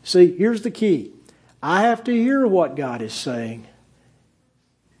do. See, here's the key. I have to hear what God is saying.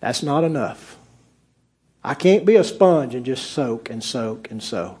 That's not enough. I can't be a sponge and just soak and soak and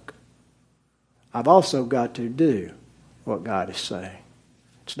soak. I've also got to do what God is saying.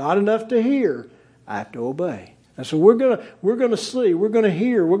 It's not enough to hear. I have to obey. And so we're going to see, we're going to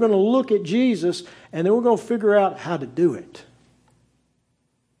hear, we're going to look at Jesus, and then we're going to figure out how to do it.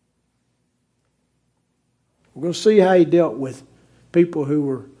 We're going to see how He dealt with people who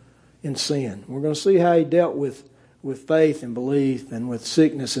were in sin. We're going to see how He dealt with faith and belief and with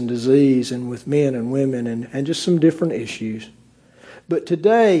sickness and disease and with men and women and just some different issues. But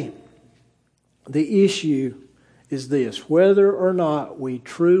today, the issue is this: whether or not we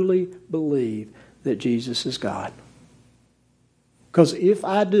truly believe that Jesus is God. Because if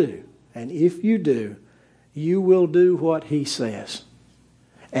I do, and if you do, you will do what He says.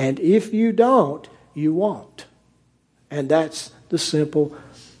 And if you don't, you won't. And that's that's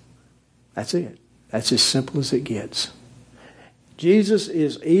it. That's as simple as it gets. Jesus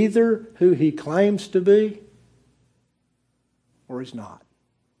is either who He claims to be, or He's not.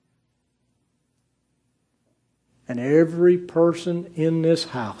 And every person in this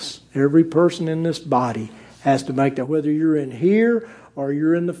house, every person in this body has to make that. Whether you're in here or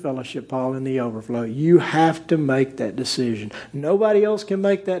you're in the fellowship hall in the overflow, you have to make that decision. Nobody else can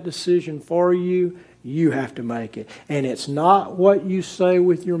make that decision for you. You have to make it. And it's not what you say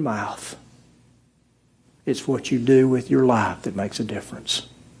with your mouth. It's what you do with your life that makes a difference.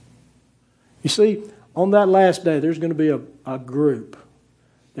 You see, on that last day, there's going to be a group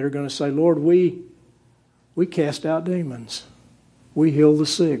that are going to say, Lord, we cast out demons. We healed the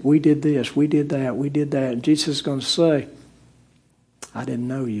sick. We did this. We did that. We did that. And Jesus is going to say, I didn't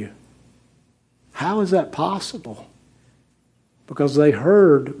know you. How is that possible? Because they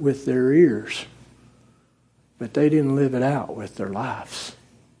heard with their ears, but they didn't live it out with their lives.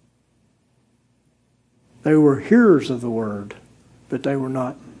 They were hearers of the word, but they were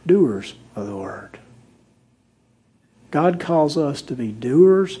not doers of the word. God calls us to be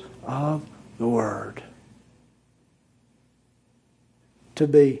doers of the word. To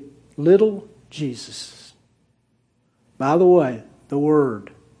be little Jesus. By the way, the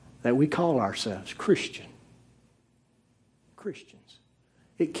word that we call ourselves, Christians.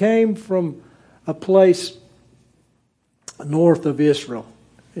 It came from a place north of Israel,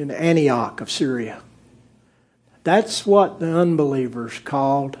 in Antioch of Syria. That's what the unbelievers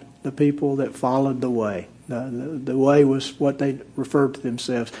called the people that followed the way. The way was what they referred to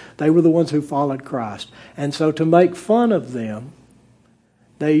themselves. They were the ones who followed Christ. And so to make fun of them,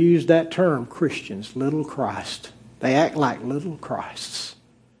 they used that term, Christians, little Christ. They act like little Christs.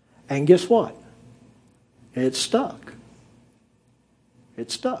 And guess what? It stuck.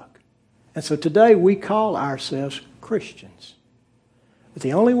 It stuck. And so today we call ourselves Christians. But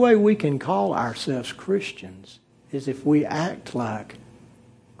the only way we can call ourselves Christians is if we act like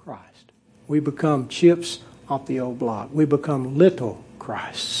Christ. We become chips off the old block. We become little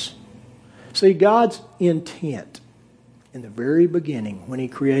Christs. See, God's intent in the very beginning, when He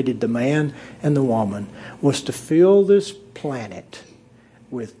created the man and the woman, was to fill this planet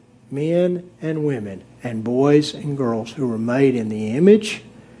with men and women and boys and girls who were made in the image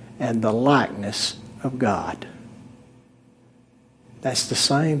and the likeness of God. That's the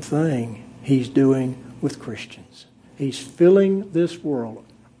same thing He's doing with Christians. He's filling this world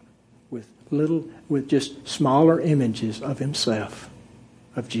with just smaller images of Himself,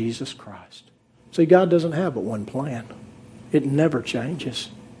 of Jesus Christ. See, God doesn't have but one plan. It never changes.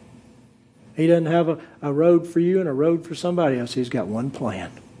 He doesn't have a road for you and a road for somebody else. He's got one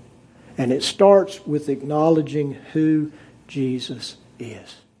plan. And it starts with acknowledging who Jesus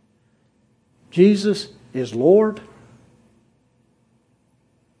is. Jesus is Lord.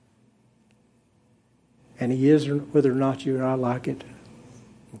 And He is whether or not you and I like it.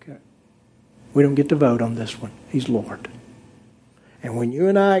 Okay. We don't get to vote on this one. He's Lord. And when you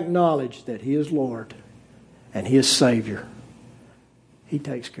and I acknowledge that He is Lord and He is Savior, He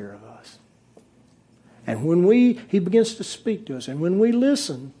takes care of us. And when He begins to speak to us, and when we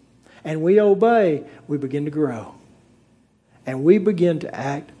listen and we obey, we begin to grow. And we begin to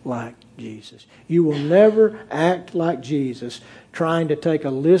act like Jesus. You will never act like Jesus trying to take a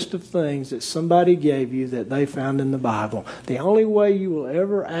list of things that somebody gave you that they found in the Bible. The only way you will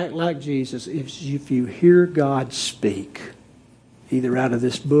ever act like Jesus is if you hear God speak, either out of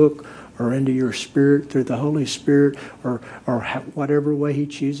this book or into your spirit through the Holy Spirit or whatever way He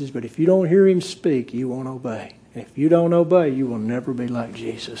chooses. But if you don't hear Him speak, you won't obey. And if you don't obey, you will never be like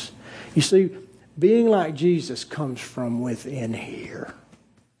Jesus. You see, being like Jesus comes from within here.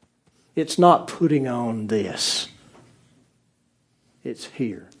 It's not putting on this. It's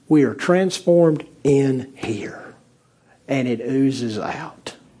here. We are transformed in here. And it oozes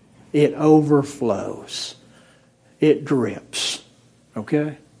out. It overflows. It drips.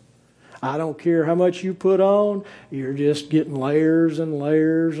 Okay? I don't care how much you put on. You're just getting layers and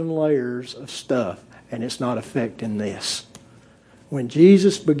layers and layers of stuff. And it's not affecting this. When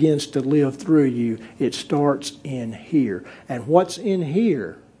Jesus begins to live through you, it starts in here. And what's in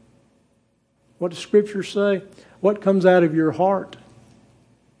here? What does Scripture say? What comes out of your heart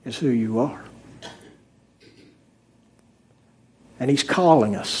is who you are. And He's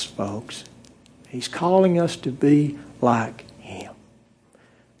calling us, folks. He's calling us to be like Him.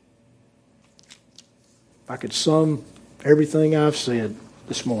 If I could sum everything I've said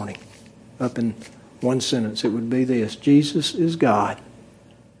this morning up in one sentence, it would be this: Jesus is God,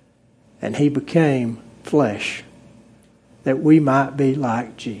 and He became flesh that we might be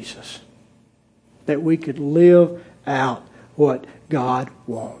like Jesus, that we could live out what God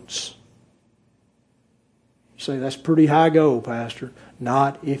wants. You say, that's pretty high goal, Pastor.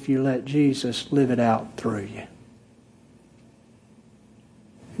 Not if you let Jesus live it out through you.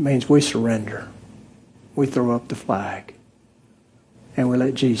 It means we surrender. We throw up the flag, and we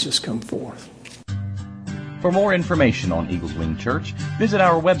let Jesus come forth. For more information on Eagles Wing Church, visit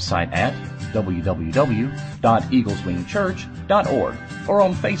our website at www.eagleswingchurch.org or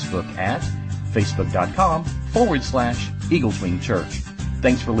on Facebook at facebook.com/Eagles Wing Church.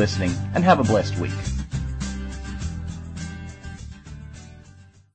 Thanks for listening and have a blessed week.